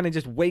 He kind of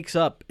just wakes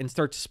up and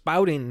starts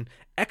spouting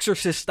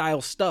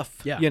exorcist-style stuff.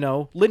 Yeah. You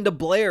know, Linda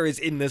Blair is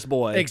in this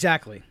boy.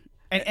 Exactly.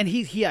 And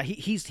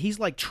he's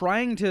like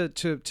trying to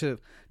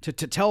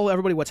tell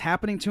everybody what's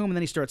happening to him, and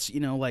then he starts, you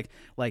know,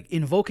 like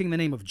invoking the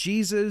name of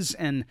Jesus,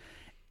 and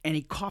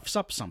he coughs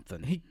up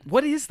something.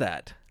 What is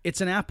that?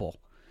 It's an apple.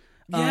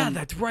 Yeah,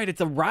 that's right. It's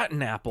a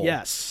rotten apple.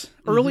 Yes.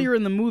 Earlier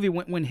in the movie,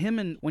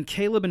 when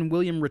Caleb and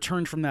William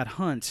returned from that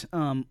hunt,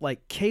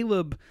 like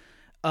Caleb,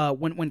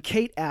 when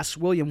Kate asks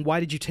William, "Why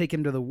did you take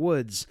him to the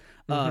woods?"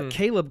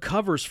 Caleb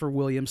covers for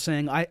William,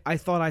 saying, "I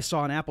thought I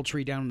saw an apple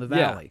tree down in the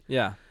valley."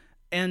 Yeah.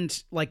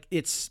 And like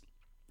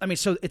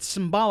so it's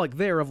symbolic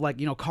there of, like,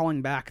 you know,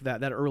 calling back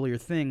that earlier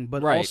thing,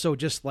 but Right. also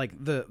just like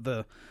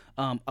the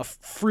a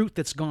fruit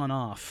that's gone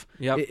off.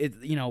 Yep.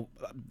 You know,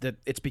 that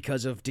it's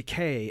because of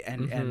decay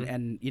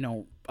and you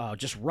know,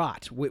 just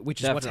rot,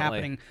 which is what's Definitely.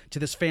 happening to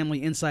this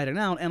family inside and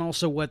out, and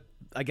also what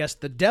I guess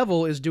the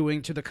devil is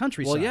doing to the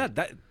countryside. Well,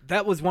 yeah,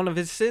 that was one of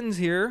his sins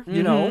here,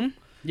 you know.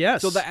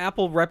 Yes. So the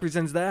apple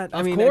represents that. Of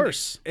I mean,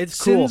 course, it's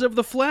cool. sins of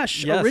the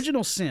flesh, Yes.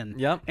 original sin.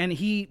 Yep. And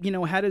he, you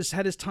know, had his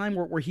time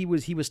where he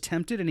was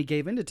tempted, and he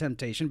gave into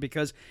temptation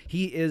because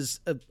he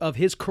is of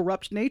his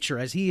corrupt nature,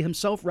 as he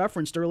himself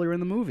referenced earlier in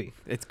the movie.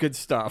 It's good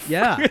stuff.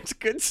 Yeah. It's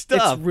good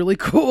stuff. It's really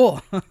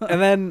cool.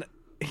 And then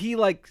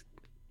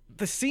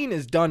the scene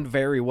is done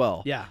very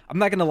well. Yeah. I'm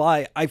not gonna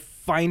lie, I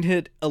find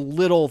it a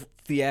little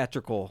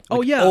theatrical. Oh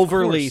like, yeah, of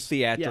overly course.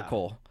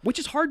 theatrical. Yeah. Which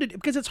is hard to,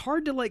 because it's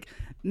hard to like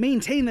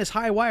maintain this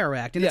high wire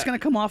act, and it's Yeah. going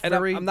to come off And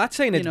very. I'm not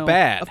saying it's you know,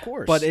 bad, of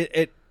course, but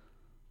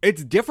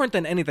it's different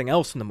than anything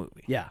else in the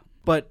movie. yeah,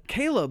 But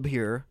Caleb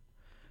here,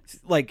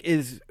 like,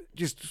 is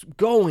just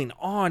going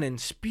on and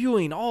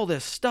spewing all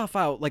this stuff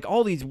out, like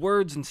all these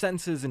words and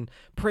sentences, and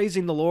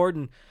praising the Lord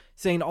and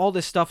saying all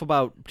this stuff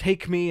about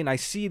take me and I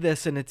see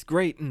this and it's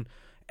great and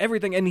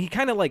everything. And he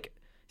kind of like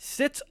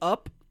sits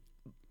up.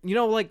 You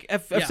know, like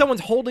if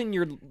someone's holding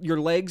your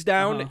legs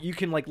down, you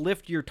can like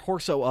lift your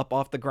torso up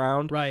off the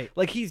ground. Right.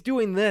 Like he's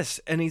doing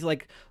this, and he's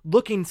like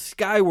looking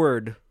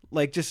skyward,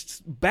 like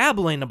just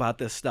babbling about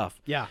this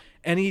stuff. Yeah.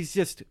 And he's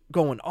just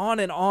going on,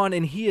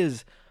 and he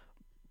is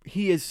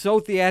so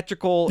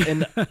theatrical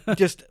and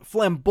just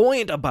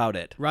flamboyant about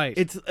it. Right.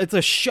 It's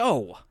a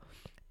show.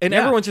 And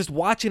Yeah. everyone's just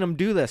watching him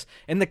do this.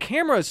 And the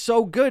camera is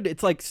so good.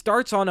 It's like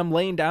starts on him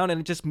laying down,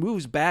 and it just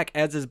moves back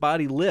as his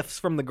body lifts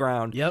from the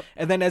ground. Yep.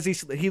 And then as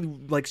he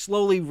like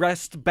slowly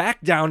rests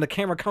back down, the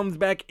camera comes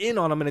back in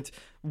on him, and it's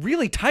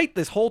really tight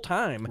this whole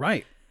time.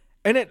 right.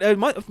 And it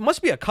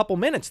must be a couple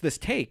minutes, this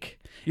take.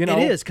 You know?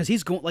 It is, because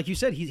he's going, like you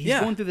said, he's Yeah.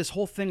 going through this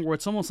whole thing where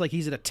it's almost like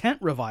he's at a tent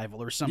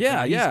revival or something.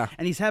 Yeah, And he's- yeah.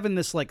 And he's having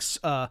this like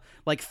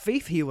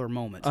faith healer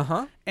moment.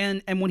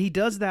 And when he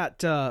does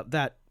that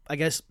I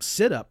guess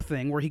sit up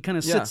thing where he kind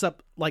of sits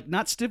up, like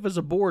not stiff as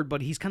a board,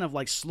 but he's kind of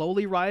like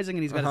slowly rising,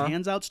 and he's got his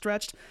hands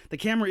outstretched. The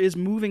camera is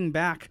moving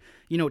back,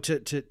 you know,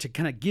 to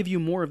kind of give you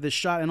more of this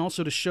shot, and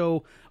also to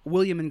show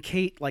William and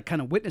Kate like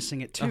kind of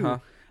witnessing it too.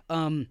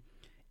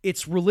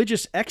 It's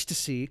religious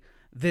ecstasy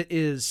that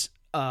is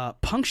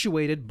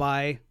punctuated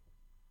by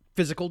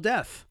physical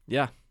death.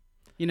 Yeah.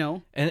 You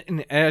know?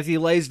 And as he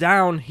lays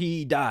down,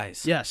 he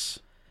dies. Yes.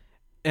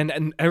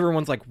 And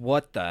everyone's like,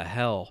 what the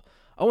hell?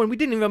 Oh, and we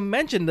didn't even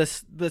mention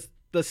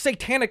the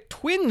satanic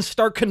twins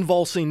start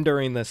convulsing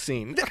during this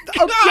scene.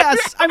 Oh,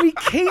 yes. I mean,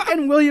 Kate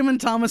and William and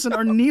Thomason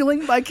are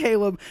kneeling by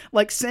Caleb,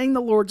 like saying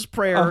the Lord's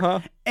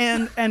Prayer,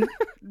 And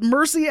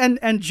Mercy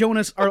and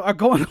Jonas are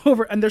going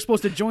over, and they're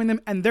supposed to join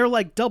them, and they're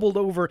like doubled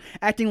over,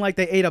 acting like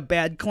they ate a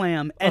bad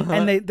clam,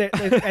 and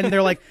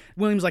they're like,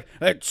 William's like,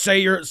 hey,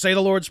 say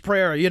the Lord's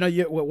Prayer,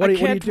 what do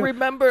you do?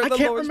 Remember I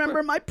can't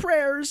remember my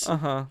prayers.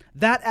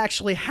 That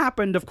actually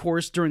happened, of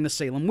course, during the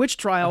Salem witch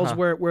trials,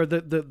 where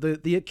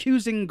the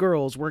accusing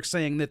girls were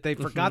saying that they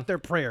forgot their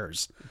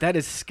prayers. That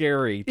is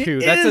scary too.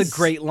 That's a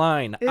great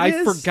line.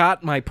 I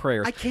forgot my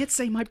prayers. I can't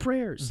say my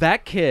prayers.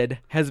 That kid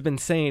has been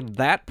saying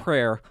that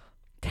prayer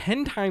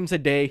 10 times a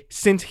day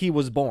since he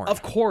was born.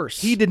 Of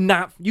course. He did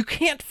not. You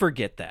can't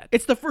forget that.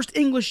 It's the first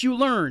English you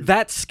learned.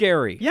 That's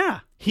scary. Yeah.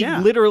 He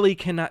literally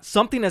cannot.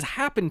 Something has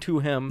happened to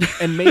him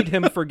and made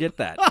him forget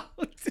that.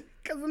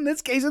 Because in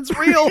this case, it's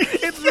real.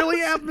 It's really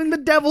happening. The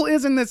devil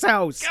is in this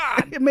house.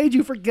 God. It made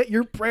you forget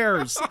your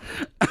prayers.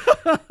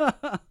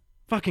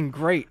 Fucking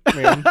great,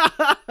 man.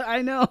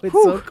 I know. It's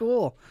so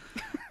cool.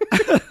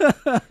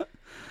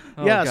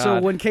 Oh, yeah, God. so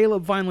when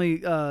Caleb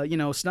finally,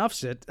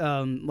 snuffs it,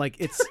 like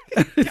it's...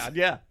 God,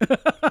 yeah.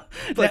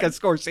 It's like a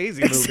Scorsese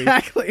movie.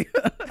 Exactly.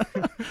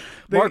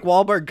 Mark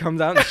Wahlberg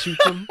comes out and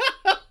shoots him.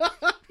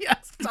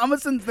 Yes,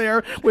 Thomason's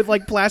there with,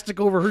 like, plastic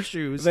over her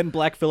shoes. Then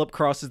Black Phillip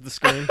crosses the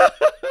screen.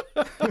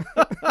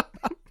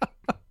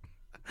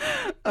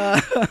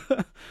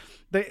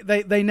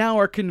 They now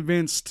are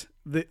convinced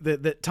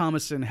that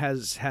Thomason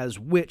has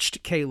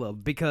witched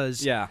Caleb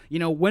because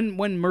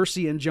when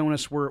Mercy and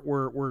Jonas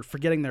were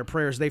forgetting their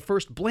prayers, they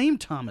first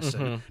blamed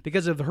Thomason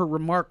because of her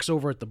remarks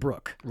over at the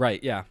brook.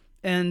 Right, yeah.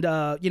 And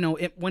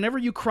whenever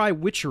you cry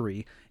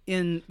witchery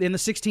in the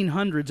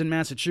 1600s in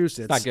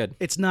Massachusetts, not good.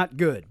 It's not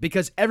good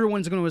because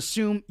everyone's going to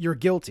assume you're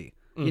guilty.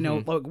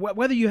 Like,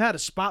 whether you had a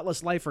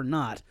spotless life or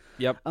not.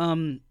 Yep.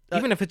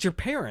 Even if it's your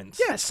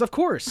parents. Yes, of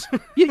course.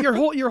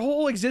 your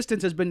whole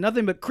existence has been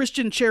nothing but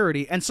Christian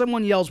charity, and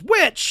someone yells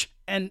witch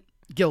and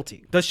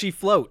guilty. Does she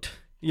float?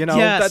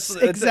 Yes,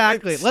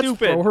 exactly. It's Let's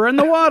stupid. throw her in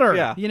the water.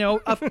 Yeah.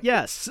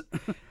 Yes.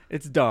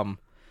 It's dumb.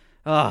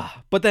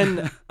 But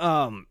then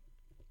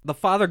the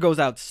father goes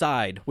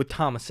outside with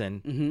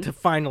Thomason to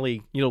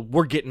finally,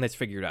 we're getting this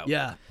figured out.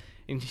 Yeah.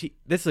 And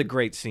this is a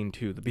great scene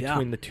too,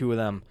 between the two of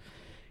them.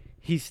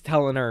 He's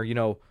telling her,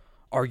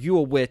 are you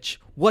a witch?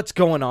 What's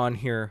going on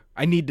here?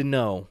 I need to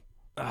know.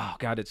 Oh,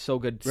 God, it's so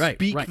good. Right,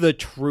 Speak right. the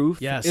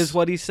truth is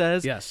what he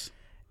says. Yes.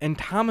 And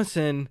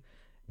Thomason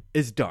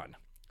is done.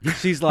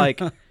 She's like,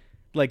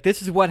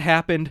 this is what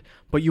happened,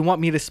 but you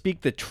want me to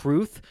speak the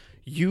truth?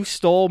 You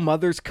stole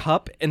Mother's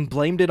cup and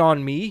blamed it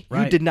on me?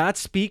 Right. You did not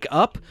speak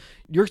up?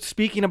 You're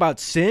speaking about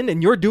sin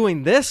and you're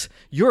doing this?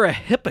 You're a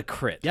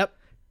hypocrite. Yep.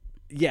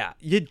 Yeah,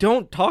 you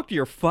don't talk to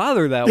your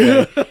father that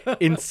way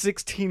in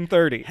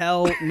 1630.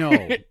 Hell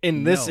no.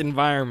 In this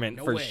environment,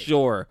 No for way.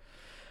 sure.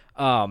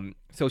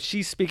 So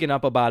she's speaking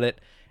up about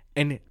it,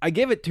 and I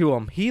give it to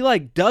him. He,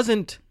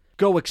 doesn't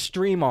go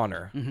extreme on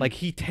her. Like,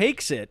 he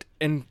takes it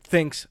and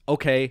thinks,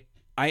 okay,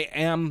 I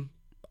am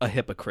a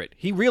hypocrite.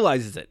 He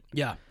realizes it.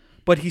 Yeah.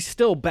 But he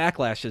still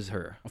backlashes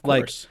her. Of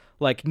course.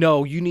 Like,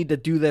 no, you need to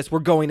do this. We're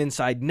going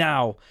inside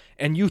now,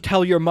 and you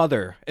tell your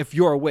mother if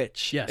you're a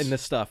witch. Yes. And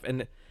this stuff.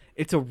 And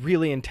it's a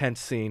really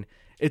intense scene.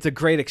 It's a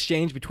great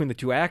exchange between the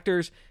two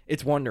actors.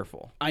 It's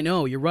wonderful. I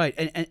know, you're right.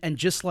 And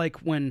just like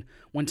when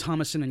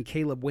Thomason and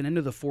Caleb went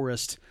into the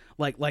forest,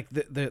 like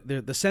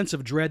the sense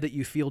of dread that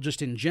you feel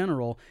just in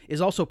general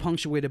is also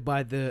punctuated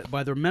by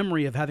their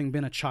memory of having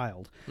been a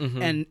child.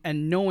 And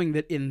knowing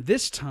that in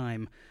this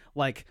time,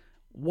 like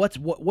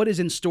what is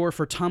in store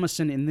for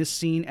Thomason in this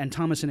scene and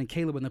Thomason and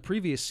Caleb in the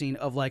previous scene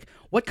of like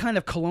what kind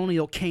of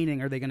colonial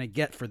caning are they going to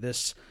get for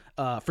this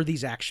for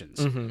these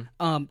actions?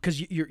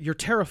 Because you're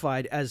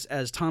terrified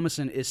as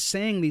Thomason is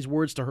saying these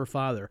words to her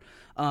father.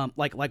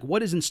 Like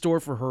what is in store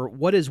for her?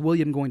 What is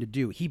William going to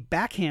do? He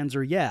backhands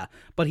her, yeah,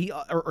 but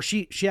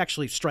she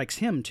actually strikes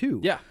him too.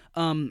 Yeah.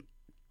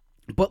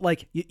 But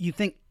like you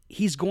think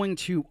he's going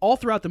to all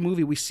throughout the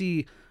movie we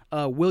see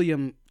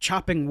William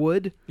chopping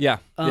wood. Yeah.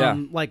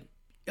 Like.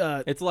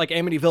 It's like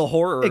Amityville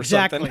Horror or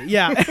exactly, something.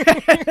 Yeah.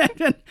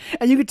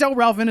 And you can tell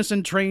Ralph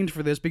Ineson trained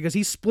for this because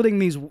he's splitting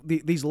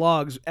these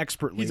logs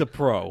expertly. He's a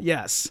pro.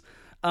 Yes.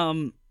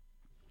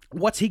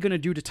 What's he going to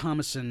do to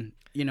Thomason,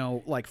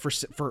 like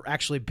for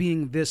actually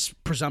being this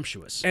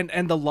presumptuous?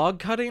 And the log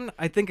cutting,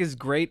 I think, is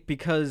great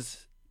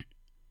because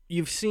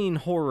you've seen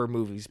horror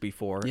movies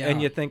before,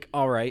 and you think,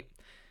 all right,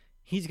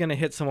 he's going to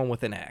hit someone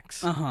with an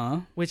axe.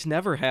 Which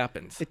never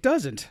happens. It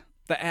doesn't.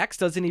 The axe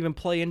doesn't even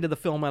play into the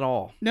film at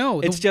all. No.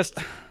 It's just,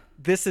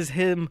 this is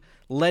him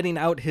letting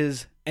out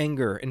his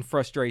anger and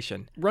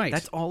frustration. Right.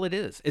 That's all it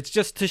is. It's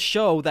just to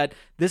show that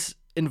this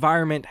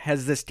environment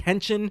has this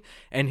tension,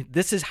 and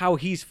this is how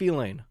he's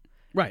feeling.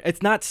 Right.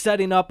 It's not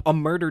setting up a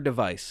murder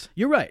device.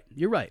 You're right.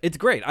 It's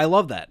great. I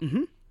love that.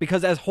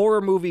 Because as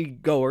horror movie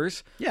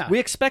goers, we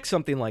expect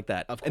something like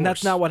that. Of course. And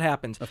that's not what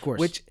happens. Of course.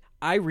 Which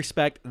I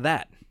respect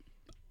that.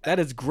 That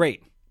is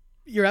great.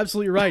 You're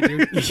absolutely right,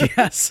 dude.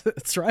 Yes,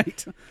 that's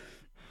right.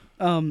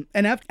 And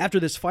after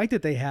this fight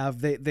that they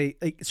have, they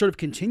it sort of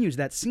continues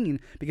that scene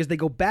because they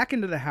go back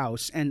into the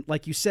house and,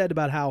 like you said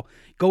about how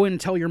go in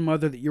and tell your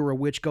mother that you're a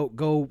witch,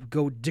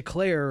 go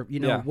declare,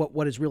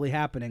 what is really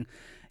happening.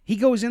 He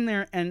goes in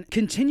there and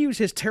continues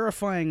his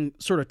terrifying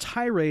sort of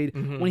tirade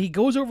when he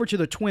goes over to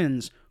the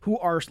twins who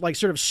are like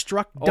sort of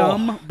struck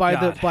dumb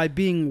by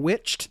being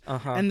witched,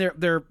 and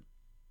they're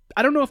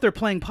I don't know if they're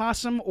playing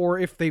possum or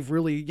if they've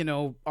really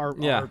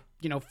are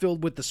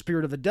filled with the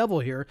spirit of the devil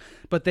here,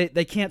 but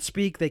they can't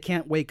speak, they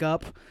can't wake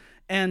up,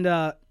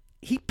 and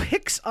he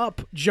picks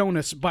up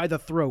Jonas by the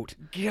throat.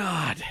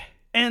 God.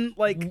 And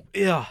like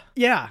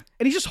Yeah.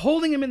 And he's just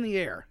holding him in the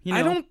air.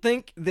 I don't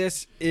think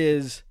this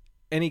is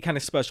any kind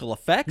of special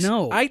effects.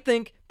 No. I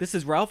think this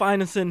is Ralph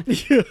Ineson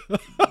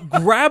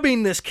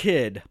grabbing this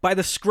kid by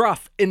the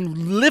scruff and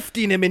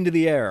lifting him into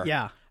the air.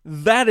 Yeah.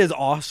 That is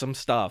awesome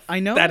stuff. I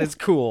know. That is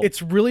cool.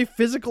 It's really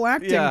physical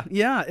acting.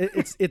 Yeah.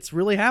 It's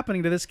really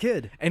happening to this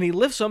kid. And he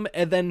lifts him,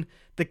 and then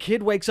the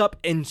kid wakes up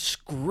and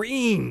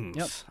screams.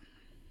 Yep.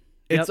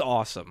 It's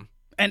awesome.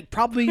 And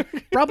probably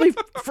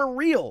for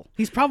real.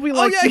 He's probably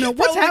like,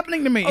 what's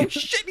happening to me? Oh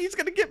shit, he's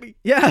gonna get me.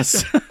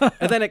 Yes.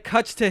 And then it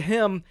cuts to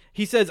him.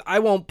 He says, "I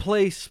won't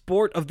play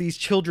sport of these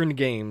children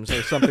games,"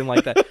 or something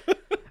like that.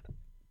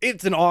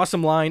 It's an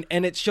awesome line,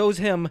 and it shows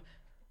him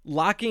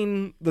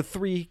locking the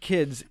 3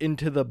 kids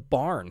into the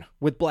barn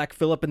with Black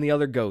Phillip and the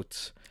other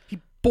goats. He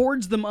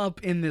boards them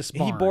up in this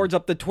barn. He boards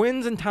up the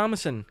twins and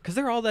Thomason because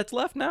they're all that's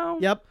left now.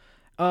 Yep.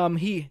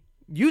 He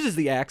uses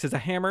the axe as a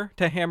hammer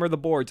to hammer the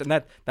boards, and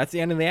that's the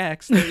end of the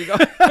axe. There you go.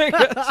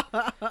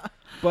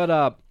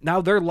 But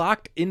now they're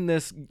locked in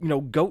this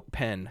goat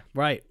pen,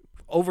 right,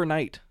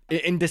 overnight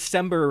in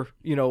December.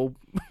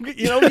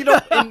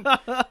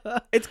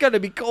 It's gonna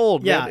be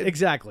cold. Yeah, man.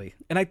 exactly.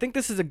 And I think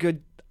this is a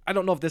good. I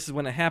don't know if this is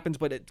when it happens,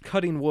 but it's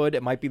cutting wood.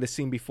 It might be the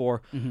scene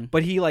before.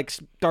 But he like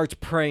starts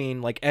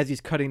praying, like as he's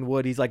cutting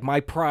wood. He's like,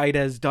 "My pride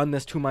has done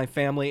this to my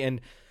family,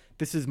 and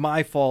this is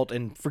my fault,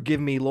 and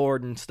forgive me,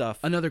 Lord," and stuff.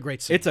 Another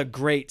great scene. It's a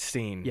great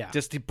scene. Yeah.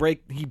 Just he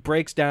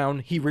breaks down.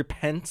 He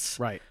repents.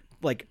 Right.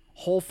 Like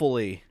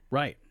hopefully.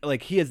 Right.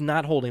 Like he is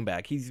not holding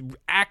back. He's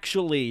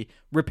actually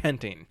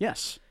repenting.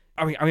 Yes.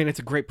 I mean, it's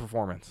a great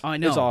performance. I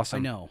know. It's awesome.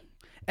 I know.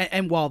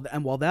 And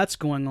while that's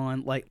going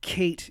on, like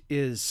Kate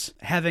is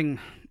having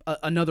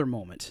another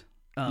moment.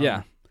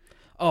 Yeah.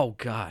 Oh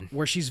God.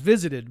 Where she's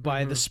visited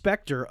by the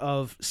specter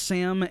of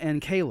Sam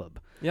and Caleb.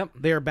 Yep.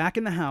 They are back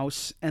in the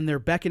house and they're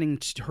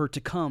beckoning her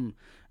to come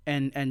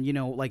and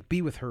like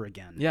be with her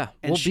again. Yeah.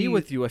 And we'll be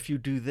with you if you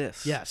do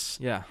this. Yes.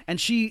 Yeah.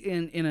 And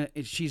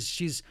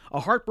she's a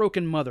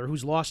heartbroken mother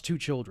who's lost 2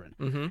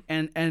 children.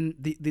 And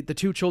the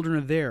 2 children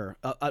are there.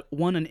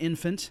 One an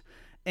infant.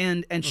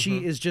 And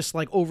she is just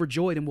like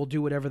overjoyed and will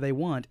do whatever they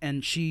want.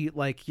 And she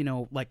like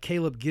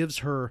Caleb gives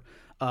her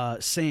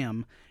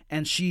Sam,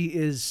 and she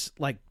is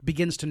like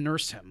begins to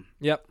nurse him.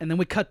 Yep. And then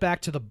we cut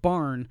back to the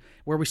barn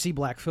where we see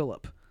Black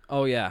Phillip.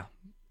 Oh yeah.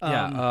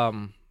 Yeah.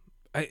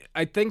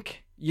 I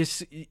think you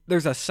see,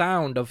 there's a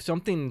sound of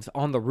something's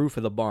on the roof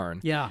of the barn.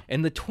 Yeah.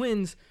 And the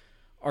twins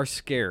are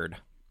scared,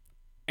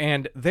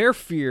 and their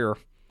fear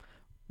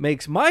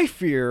makes my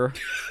fear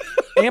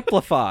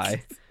amplify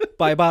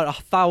by about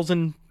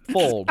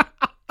 1,000-fold.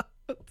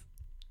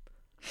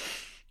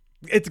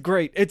 It's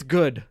great. It's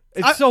good.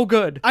 It's so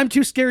good. I'm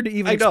too scared to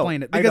even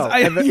explain it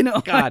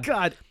because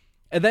God.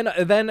 And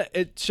then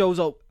it shows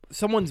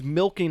someone's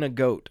milking a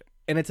goat,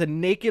 and it's a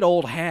naked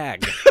old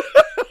hag.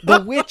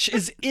 The witch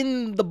is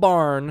in the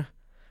barn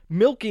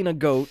milking a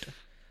goat,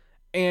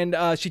 and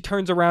she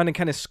turns around and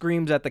kind of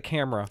screams at the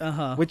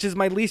camera, which is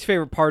my least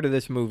favorite part of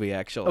this movie,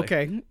 actually.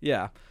 Okay.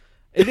 Yeah.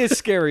 It is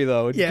scary,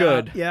 though. It's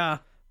good. Yeah.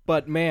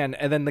 But, man,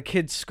 and then the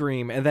kids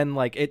scream, and then,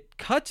 like, it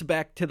cuts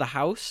back to the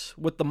house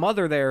with the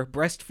mother there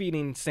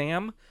breastfeeding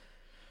Sam,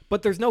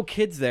 but there's no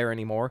kids there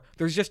anymore.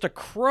 There's just a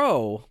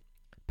crow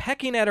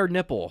pecking at her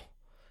nipple.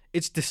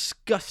 It's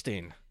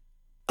disgusting.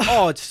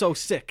 Oh, it's so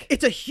sick.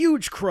 It's a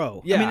huge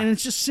crow. Yeah. I mean, and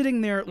it's just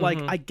sitting there like,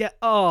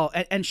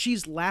 and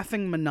she's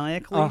laughing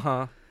maniacally.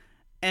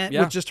 And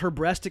with just her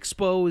breast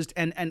exposed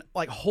and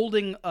like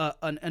holding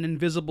an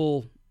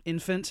invisible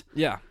infant.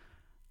 Yeah.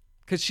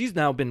 Because she's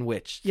now been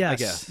witched, yes, I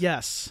guess.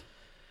 Yes.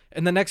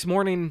 And the next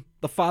morning,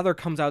 the father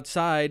comes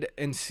outside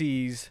and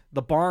sees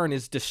the barn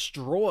is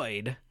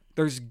destroyed.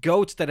 There's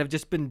goats that have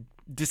just been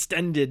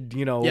distended,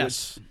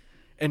 Yes.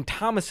 And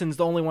Thomason's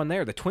the only one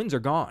there. The twins are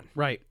gone.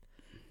 Right.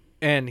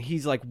 And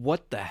he's like,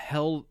 what the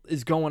hell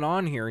is going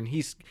on here? And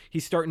he's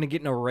starting to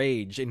get in a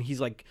rage. And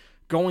he's like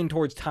going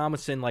towards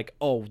Thomason like,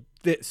 oh,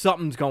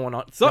 something's going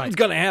on. Something's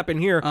going to happen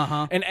here.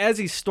 And as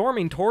he's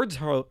storming towards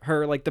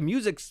her, like the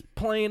music's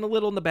playing a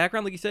little in the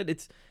background. Like you said,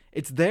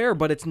 it's there,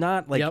 but it's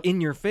not like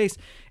in your face.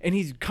 And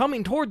he's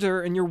coming towards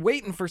her and you're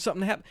waiting for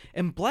something to happen.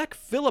 And Black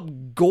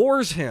Phillip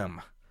gores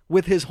him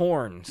with his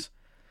horns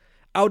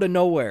out of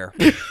nowhere.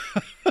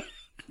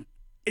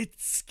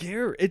 It's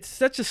scary. It's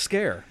such a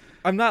scare.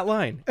 I'm not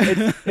lying.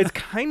 It's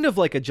kind of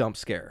like a jump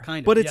scare,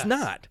 but it's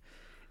not.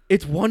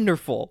 It's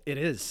wonderful. It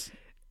is.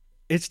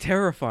 It's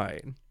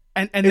terrifying.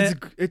 and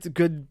it's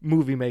good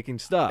movie making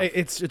stuff.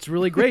 It's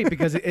really great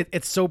because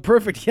it's so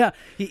perfect. Yeah,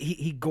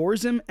 he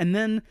gores him, and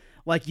then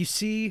like you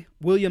see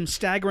William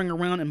staggering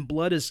around, and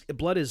blood is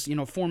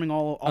forming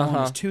all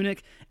on his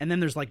tunic, and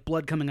then there's like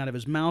blood coming out of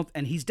his mouth,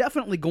 and he's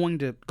definitely going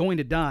to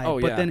die. Oh,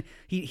 but yeah. then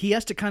he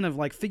has to kind of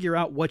like figure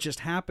out what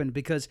just happened,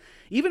 because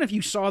even if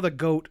you saw the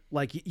goat,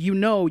 like you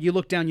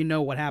look down, you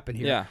know what happened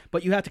here. Yeah.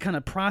 But you have to kind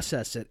of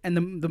process it, and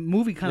the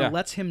movie kind of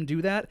lets him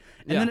do that,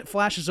 and then it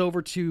flashes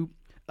over to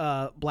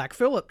Black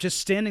Phillip just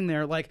standing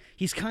there, like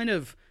he's kind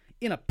of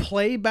in a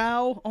play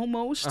bow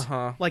almost,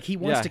 like he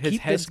wants to his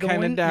keep head's this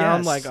going. kind of down,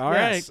 Yes, like all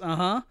yes,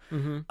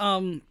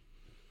 right.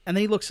 And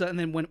then he looks up, and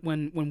then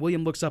when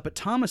William looks up at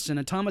Thomason,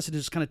 and Thomason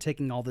is kind of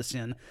taking all this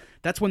in,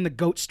 that's when the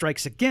goat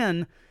strikes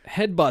again.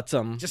 Headbutts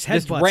him, Just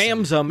headbutts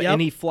rams him, Yep.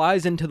 and he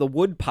flies into the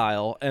wood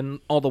pile,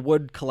 and all the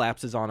wood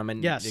collapses on him,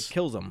 and it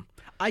kills him.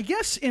 I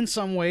guess in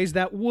some ways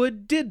that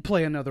wood did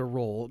play another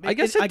role. I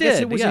guess I guess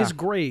did, it was yeah. his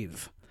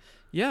grave.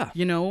 Yeah,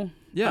 You know.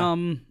 Yeah.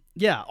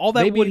 Yeah. All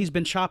that Maybe- wood he's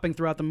been chopping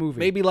throughout the movie.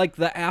 maybe like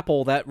the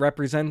apple that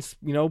represents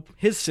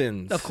his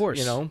sins. Of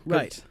course, 'cause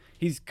right.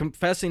 He's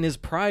confessing his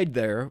pride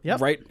there,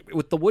 Yep. right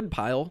with the wood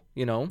pile.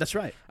 That's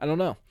right. I don't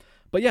know,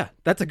 but yeah,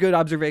 that's a good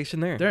observation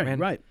there. There, man.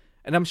 right.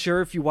 And I'm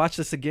sure if you watch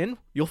this again,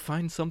 you'll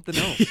find something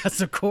else.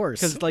 Yes, of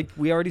course. Because like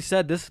we already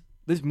said, this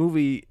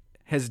movie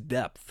has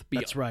depth.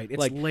 That's right. It's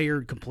like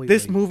layered completely.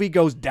 this movie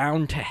goes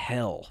down to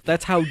hell.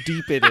 That's how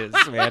deep it is,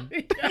 man.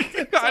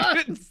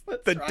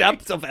 The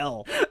depths of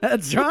hell.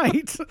 That's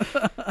right.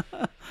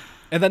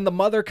 And then the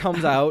mother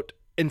comes out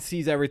and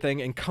sees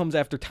everything and comes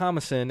after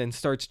Thomason and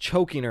starts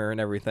choking her and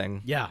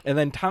everything. Yeah. And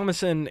then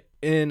Thomason,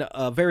 in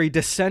a very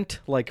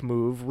Descent-like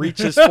move,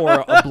 reaches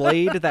for a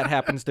blade that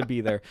happens to be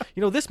there.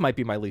 This might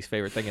be my least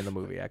favorite thing in the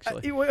movie,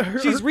 actually.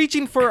 She's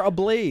reaching for a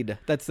blade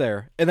that's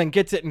there and then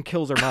gets it and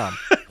kills her mom.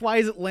 Why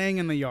is it laying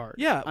in the yard?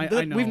 Yeah,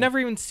 I know. we've never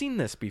even seen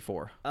this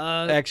before,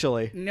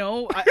 actually.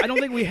 No, I don't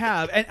think we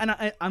have. And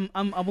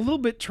I'm a little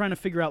bit trying to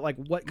figure out like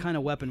what kind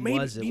of weapon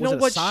was it? Was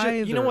it a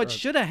scythe what or-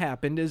 should have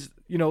happened is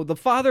the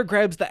father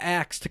grabs the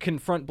axe to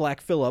confront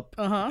Black Phillip,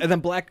 and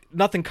then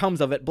nothing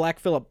comes of it. Black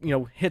Phillip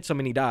hits him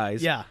and he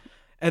dies. Yeah.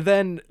 And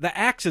then the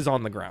axe is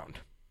on the ground.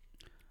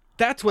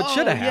 That's what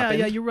should have happened.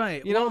 Yeah, you're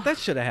right. That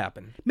should have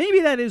happened. Maybe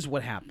that is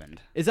what happened.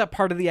 Is that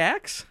part of the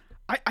axe?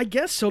 I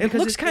guess so. It Because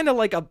looks kind of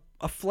like a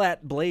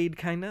flat blade,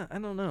 kind of. I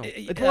don't know.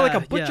 It's more like a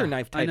butcher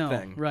knife type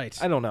thing. Right.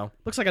 I don't know.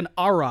 Looks like an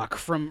Auroch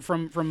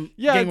from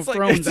Yeah, Game it's of like-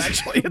 Thrones. it's-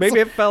 Actually,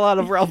 maybe it fell out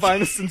of Ralph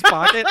Ineson's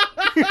pocket.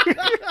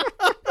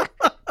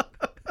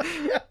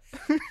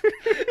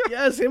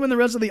 Yes, him and the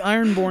rest of the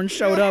Ironborn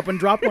showed up and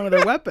dropped one of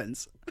their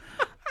weapons.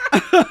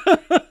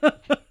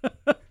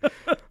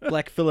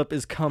 Black Phillip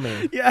is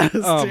coming. Yes,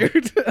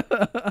 dude.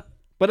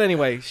 But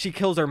anyway, she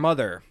kills her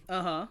mother.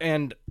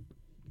 And,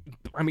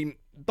 I mean,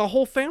 the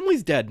whole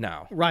family's dead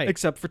now. Right.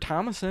 Except for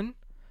Thomason,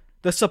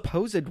 the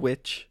supposed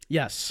witch.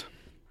 Yes.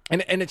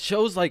 And it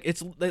shows, like,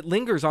 it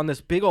lingers on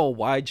this big old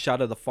wide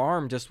shot of the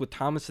farm just with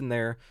Thomason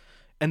there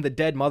and the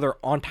dead mother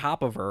on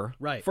top of her.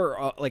 Right.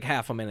 For, like,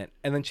 half a minute.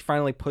 And then she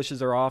finally pushes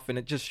her off, and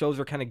it just shows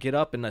her kind of get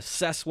up and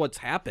assess what's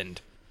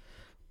happened.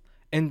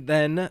 And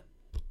then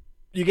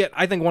you get,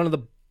 I think, one of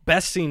the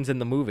best scenes in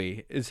the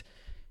movie is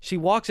she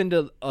walks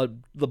into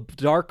the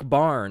dark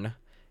barn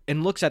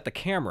and looks at the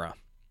camera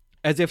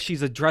as if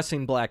she's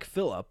addressing Black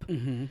Phillip,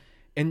 and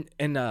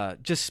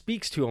just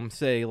speaks to him,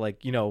 say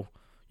like,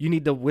 you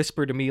need to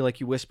whisper to me like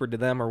you whispered to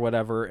them or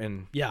whatever.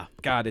 And Yeah.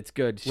 God, it's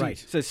good. She Right.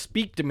 says,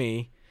 "Speak to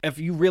me if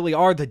you really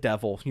are the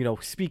devil.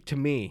 Speak to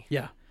me."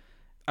 Yeah.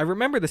 I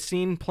remember the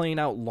scene playing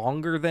out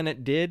longer than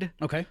it did.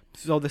 Okay.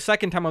 So the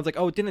second time I was like,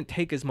 oh, it didn't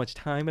take as much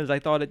time as I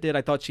thought it did.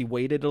 I thought she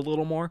waited a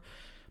little more.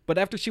 But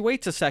after she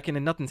waits a second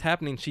and nothing's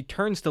happening, she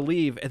turns to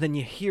leave, and then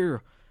you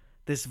hear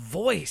this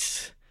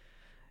voice.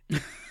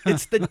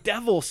 It's the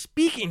devil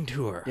speaking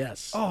to her.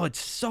 Yes. Oh, it's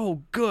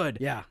so good.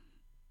 Yeah.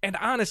 And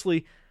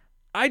honestly,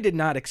 I did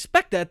not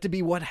expect that to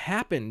be what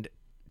happened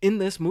in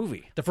this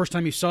movie. The first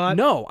time you saw it?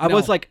 No, I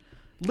was like,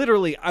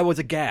 literally, I was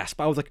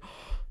aghast. I was like,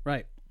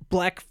 Right.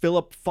 Black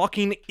Phillip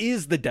fucking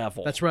is the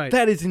devil. That's right.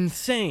 That is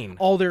insane.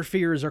 All their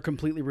fears are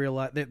completely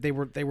realized. They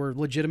were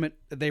legitimate.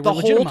 They were The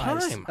whole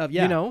legitimized. time,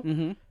 Yeah.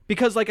 Mm-hmm.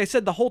 Because like I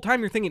said, the whole time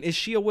you're thinking, is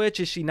she a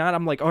witch? Is she not?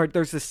 I'm like, all right,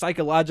 there's this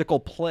psychological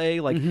play.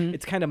 Like,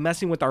 it's kind of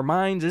messing with our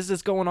minds. Is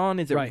this going on?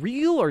 Is it Right.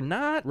 real or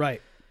not?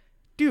 Right.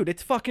 Dude,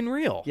 it's fucking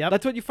real. Yep.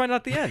 That's what you find out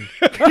at the end.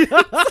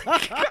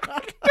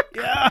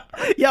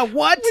 Yeah.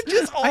 What? Which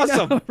is I know,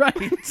 awesome.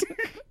 right.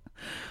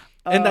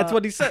 And that's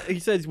what he said. He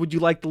says, would you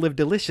like to live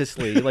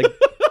deliciously? Like,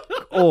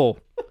 oh,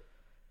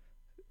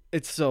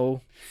 it's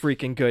so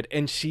freaking good.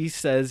 And she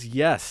says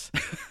yes.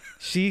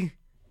 She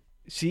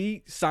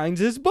signs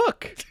his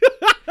book.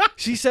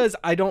 She says,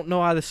 I don't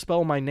know how to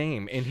spell my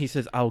name. And he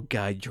says, I'll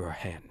guide your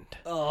hand.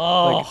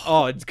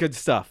 Oh, It's good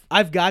stuff.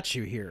 I've got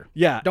you here.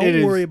 Yeah. Don't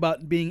it worry is.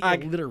 about being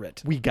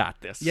illiterate. We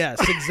got this. Yes,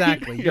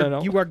 exactly. You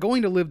know? You are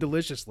going to live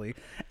deliciously,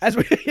 as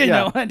we, you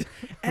Yeah. know,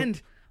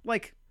 and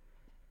like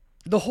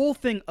the whole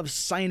thing of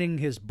signing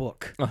his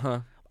book.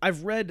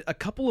 I've read a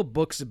couple of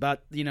books about,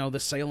 the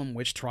Salem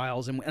witch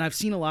trials, and I've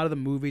seen a lot of the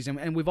movies,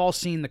 and we've all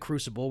seen The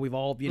Crucible. We've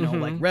all,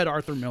 like read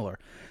Arthur Miller.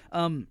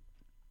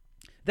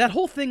 That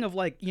whole thing of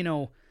like,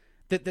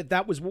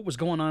 that was what was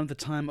going on at the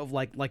time of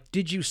like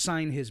did you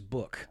sign his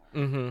book?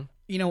 Mm-hmm.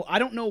 I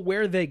don't know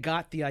where they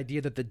got the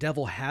idea that the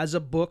devil has a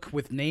book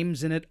with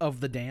names in it of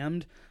the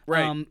damned.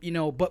 Right.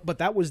 But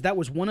that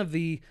was one of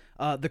the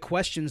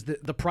questions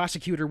that the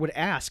prosecutor would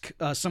ask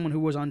someone who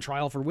was on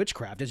trial for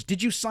witchcraft is,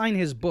 did you sign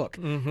his book?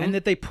 Mm-hmm. And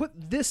that they put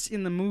this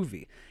in the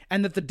movie,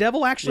 and that the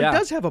devil actually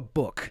does have a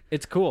book.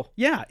 It's cool.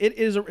 Yeah, it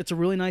is. It's a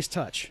really nice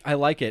touch. I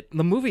like it.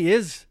 The movie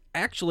is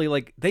actually,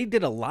 like, they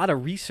did a lot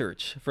of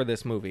research for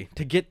this movie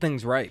to get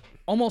things right.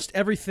 Almost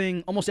every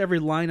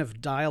line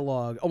of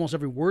dialogue, almost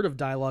every word of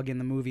dialogue in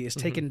the movie is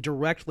taken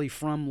directly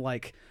from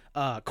like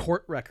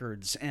court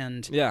records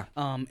and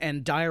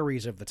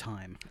diaries of the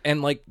time.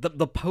 And like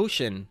the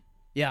potion,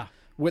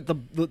 with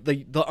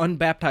the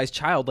unbaptized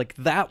child, like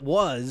that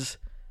was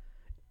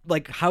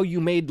like how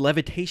you made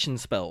levitation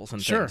spells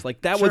and things.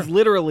 Like that was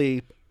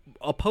literally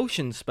a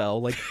potion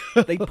spell. Like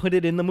they put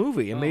it in the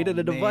movie and made it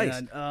a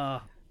device.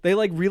 They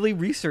like really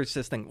researched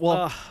this thing.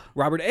 Well,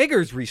 Robert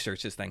Eggers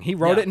researched this thing. He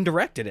wrote it and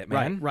directed it,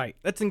 man. Right.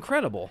 That's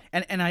incredible.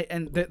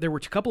 And there were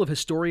a couple of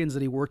historians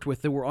that he worked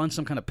with that were on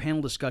some kind of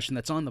panel discussion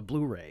that's on the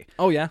Blu-ray.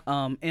 Oh yeah.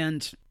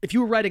 And if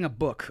you were writing a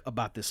book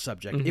about this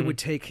subject, it would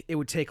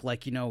take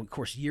like, of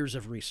course, years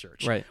of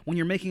research. Right. When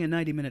you're making a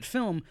 90-minute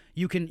film,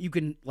 you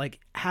can like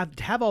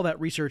have all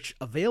that research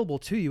available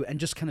to you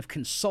and just kind of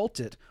consult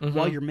it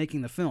while you're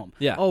making the film.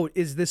 Yeah. Oh,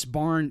 is this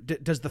barn?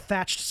 Does the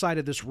thatched side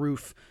of this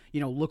roof,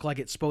 look like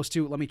it's supposed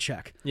to? Let me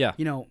check. Yeah.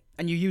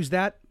 And you use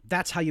that.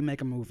 That's how you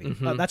make a movie.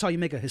 That's how you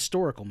make a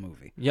historical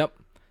movie. Yep.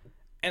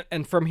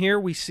 And from here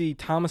we see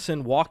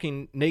Thomasin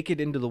walking naked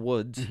into the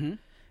woods,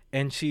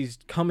 and she's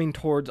coming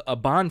towards a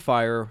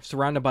bonfire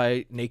surrounded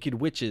by naked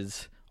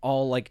witches,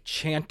 all like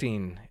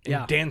chanting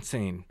and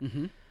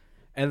dancing.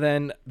 And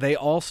then they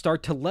all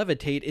start to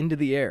levitate into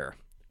the air.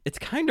 It's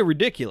kind of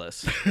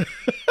ridiculous.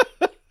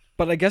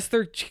 But I guess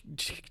they're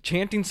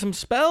chanting some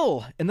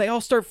spell, and they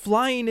all start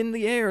flying in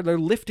the air. They're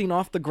lifting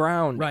off the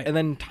ground. Right. And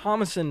then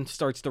Thomasin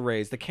starts to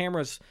raise. The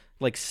camera's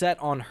like set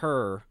on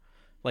her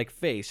like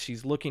face.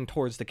 She's looking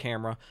towards the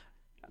camera.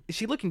 Is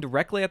she looking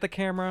directly at the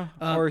camera?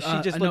 Or is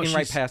she just looking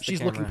right past the camera?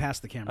 She's looking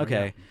past the camera.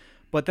 Okay. Yeah.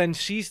 But then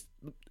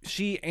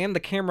she and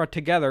the camera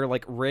together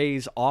like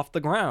raise off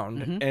the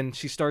ground, and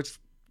she starts,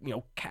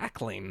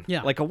 cackling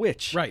like a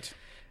witch. Right.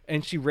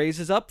 And she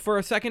raises up for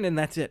a second, and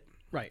that's it.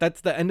 Right. That's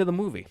the end of the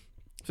movie.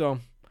 So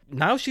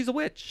now she's a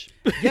witch.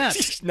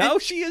 Yes. Now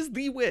she is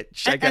the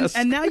witch, I guess.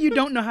 And now you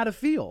don't know how to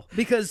feel.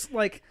 Because,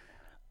 like,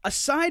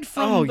 aside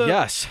from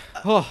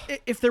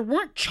if there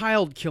weren't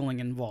child killing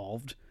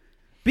involved,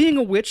 being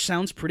a witch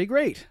sounds pretty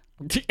great.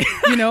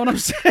 You know what I'm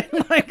saying?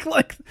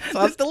 Like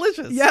sounds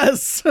delicious.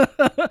 Yes.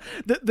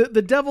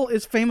 The devil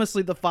is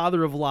famously the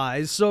father of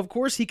lies, so of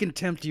course he can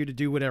tempt you to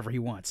do whatever he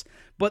wants.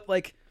 But,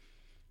 like...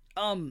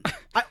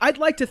 I'd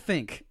like to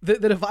think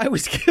that if I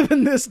was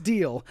given this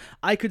deal,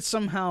 I could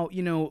somehow,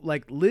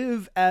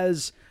 live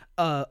as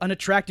an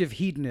attractive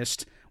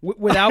hedonist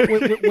without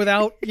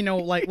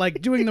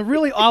like doing the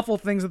really awful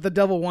things that the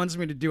devil wants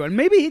me to do. And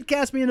maybe he'd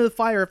cast me into the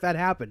fire if that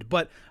happened,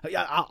 but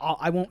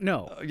I won't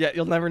know. Yeah,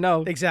 you'll never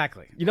know.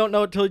 Exactly. You don't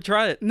know it till you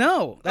try it.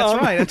 No, that's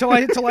right.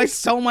 Until I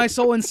sell my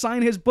soul and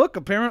sign his book,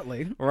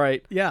 apparently.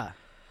 Right. Yeah.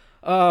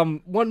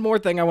 One more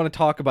thing I want to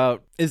talk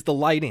about is the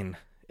lighting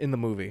in the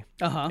movie.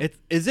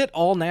 Is it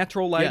all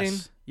natural lighting?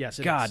 Yes,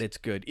 it God, is. it's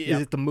good. Is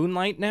it the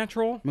moonlight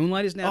natural?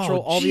 Moonlight is natural.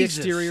 Oh, all Jesus.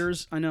 the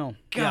exteriors, I know.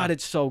 God,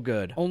 it's so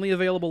good. Only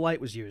available light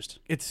was used.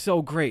 It's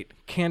so great.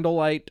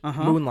 Candlelight,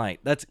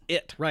 moonlight. That's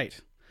it. Right.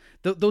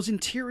 Those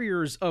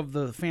interiors of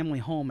the family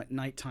home at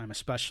nighttime,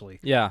 especially.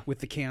 Yeah. With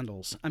the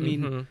candles. I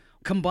mean,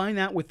 combine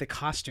that with the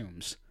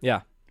costumes.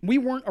 Yeah. We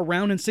weren't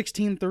around in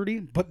 1630,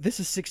 but this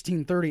is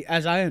 1630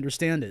 as I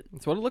understand it.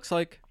 That's what it looks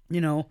like.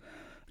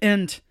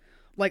 And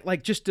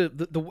like just the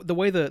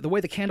way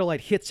the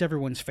candlelight hits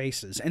everyone's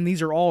faces, and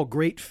these are all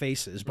great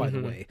faces, by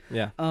the way.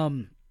 Yeah.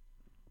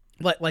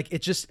 Like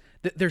it just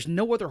there's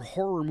no other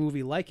horror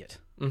movie like it,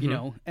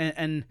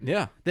 and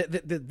yeah,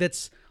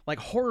 that's like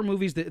horror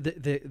movies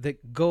that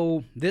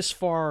go this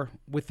far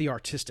with the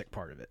artistic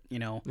part of it.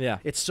 Yeah,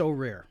 it's so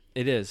rare.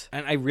 It is,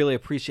 and I really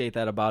appreciate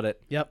that about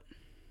it. Yep.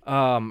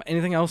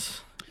 Anything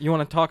else you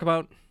want to talk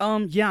about?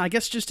 Yeah, I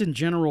guess just in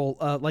general,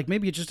 like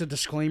maybe just a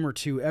disclaimer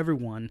to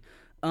everyone.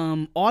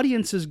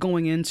 Audiences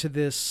going into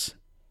this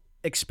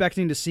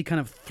expecting to see kind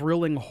of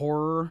thrilling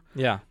horror.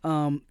 Yeah.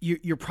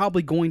 You're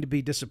probably going to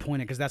be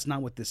disappointed because that's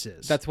not what this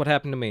is. That's what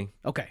happened to me.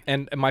 Okay.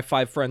 And my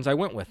 5 friends I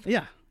went with.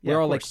 Yeah.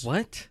 We're all like,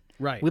 what?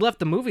 Right. We left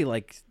the movie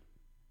like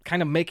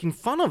kind of making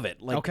fun of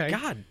it. Like, okay.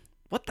 God,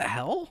 what the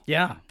hell?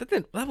 Yeah.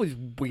 That was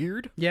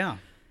weird. Yeah.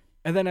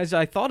 And then as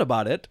I thought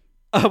about it,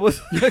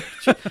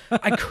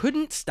 I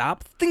couldn't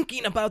stop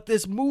thinking about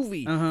this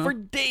movie for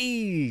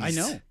days. I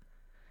know.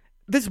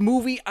 This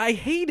movie I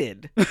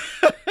hated.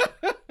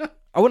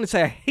 I wouldn't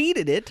say I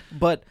hated it,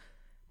 but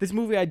this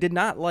movie I did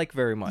not like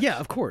very much. Yeah,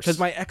 of course. Because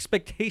my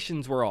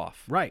expectations were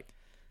off. Right.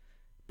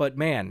 But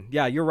man,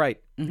 yeah, you're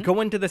right. Go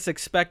into this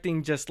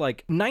expecting just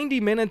like 90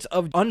 minutes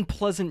of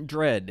unpleasant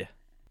dread.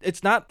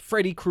 It's not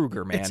Freddy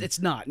Krueger, man. It's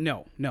not.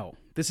 No.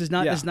 This is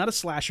not. Yeah. This is not a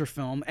slasher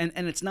film, and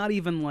it's not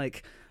even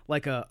like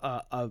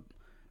a.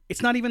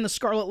 It's not even the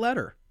Scarlet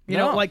Letter. You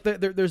know, No. like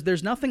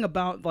there's nothing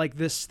about like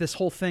this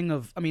whole thing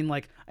of, I mean,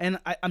 like, and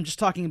I'm just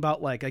talking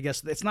about, like, I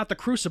guess it's not the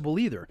Crucible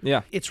either.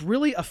 Yeah. It's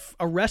really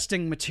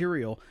arresting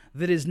material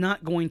that is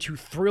not going to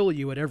thrill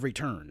you at every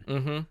turn.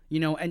 Mm-hmm. You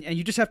know, and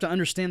you just have to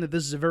understand that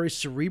this is a very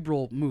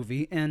cerebral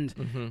movie, and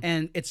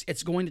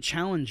it's going to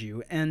challenge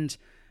you, and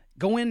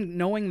go in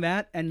knowing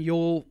that, and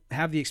you'll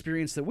have the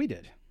experience that we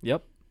did.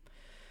 Yep.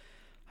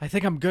 I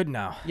think I'm good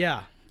now.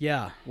 Yeah.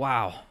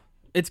 Wow.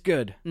 It's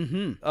good.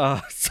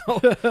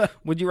 So,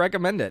 would you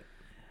recommend it?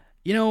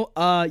 You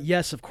know,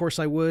 yes, of course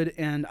I would,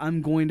 and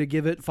I'm going to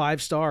give it 5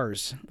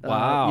 stars.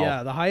 Wow.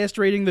 Yeah, the highest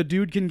rating the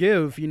dude can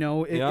give, you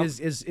know, Yep.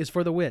 is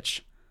for The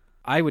Witch.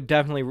 I would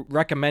definitely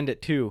recommend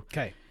it too.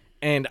 Okay.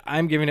 And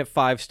I'm giving it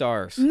 5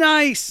 stars.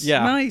 Nice.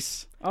 Yeah.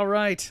 Nice. All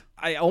right.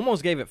 I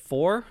almost gave it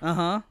 4,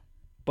 Uh-huh.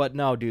 but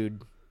no,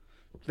 dude.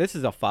 This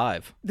is a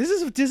 5. This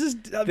is This is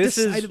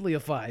decidedly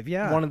a 5.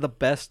 Yeah. One of the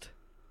best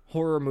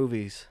horror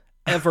movies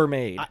ever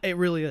made. It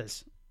really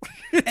is.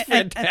 It's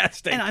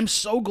fantastic. And I'm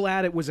so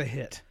glad it was a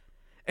hit.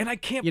 And I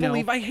can't You know.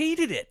 believe I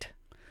hated it.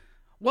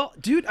 Well,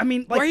 dude, I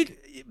mean, like, Right?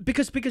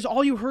 because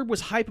all you heard was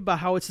hype about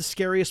how it's the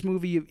scariest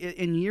movie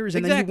in years,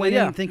 and then you Exactly, went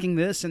yeah. in thinking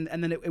this, and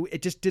then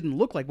it just didn't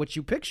look like what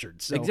you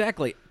pictured. So.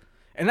 Exactly.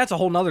 And that's a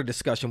whole nother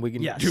discussion we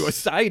can Yes. do a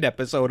side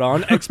episode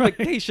on.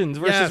 Expectations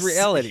versus Yes,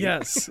 reality.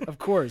 Yes, of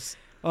course.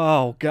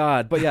 Oh,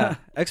 God. But yeah,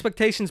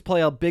 expectations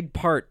play a big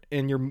part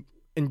in your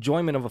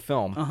enjoyment of a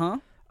film.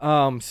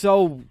 Uh-huh.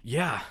 So,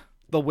 yeah.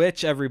 The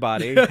Witch,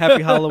 everybody.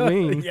 Happy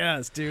Halloween.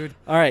 Yes, dude.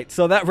 All right,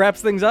 so that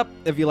wraps things up.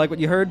 If you like what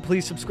you heard,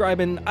 please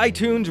subscribe in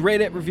iTunes, rate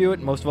it, review it,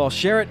 and most of all,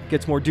 share it.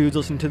 Gets more dudes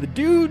listening to the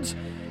dudes.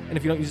 And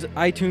if you don't use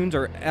iTunes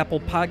or Apple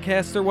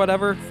Podcasts or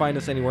whatever, find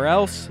us anywhere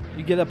else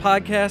you get a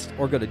podcast,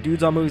 or go to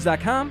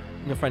dudesonmovies.com,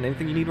 and you'll find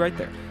anything you need right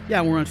there. Yeah,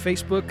 we're on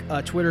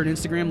Facebook, Twitter, and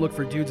Instagram. Look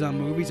for Dudes on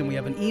Movies, and we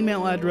have an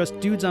email address,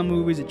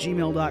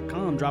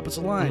 dudesonmovies@gmail.com. Drop us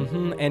a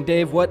line. And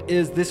Dave, what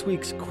is this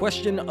week's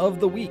question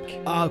of the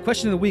week?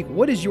 Question of the week: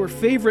 what is your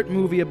favorite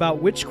movie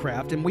about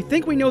witchcraft? And we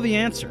think we know the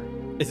answer.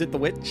 Is it The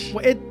Witch?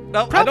 Well, it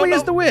No, I probably don't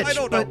is know. The Witch. I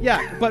don't know. But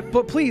yeah,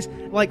 but please,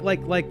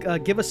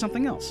 give us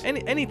something else.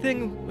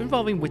 Anything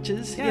involving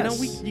witches,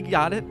 Yes. you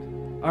got it.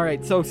 All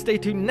right, so stay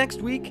tuned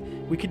next week.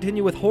 We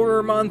continue with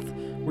Horror Month.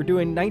 We're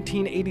doing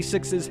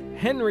 1986's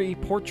Henry,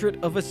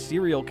 Portrait of a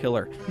Serial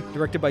Killer,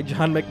 directed by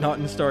John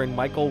McNaughton, starring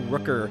Michael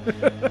Rooker.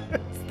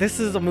 This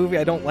is a movie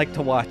I don't like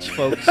to watch,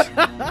 folks.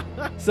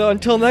 So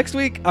until next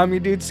week, I'm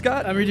your dude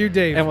Scott, I'm your dude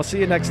Dave. and we'll see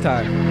you next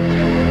time.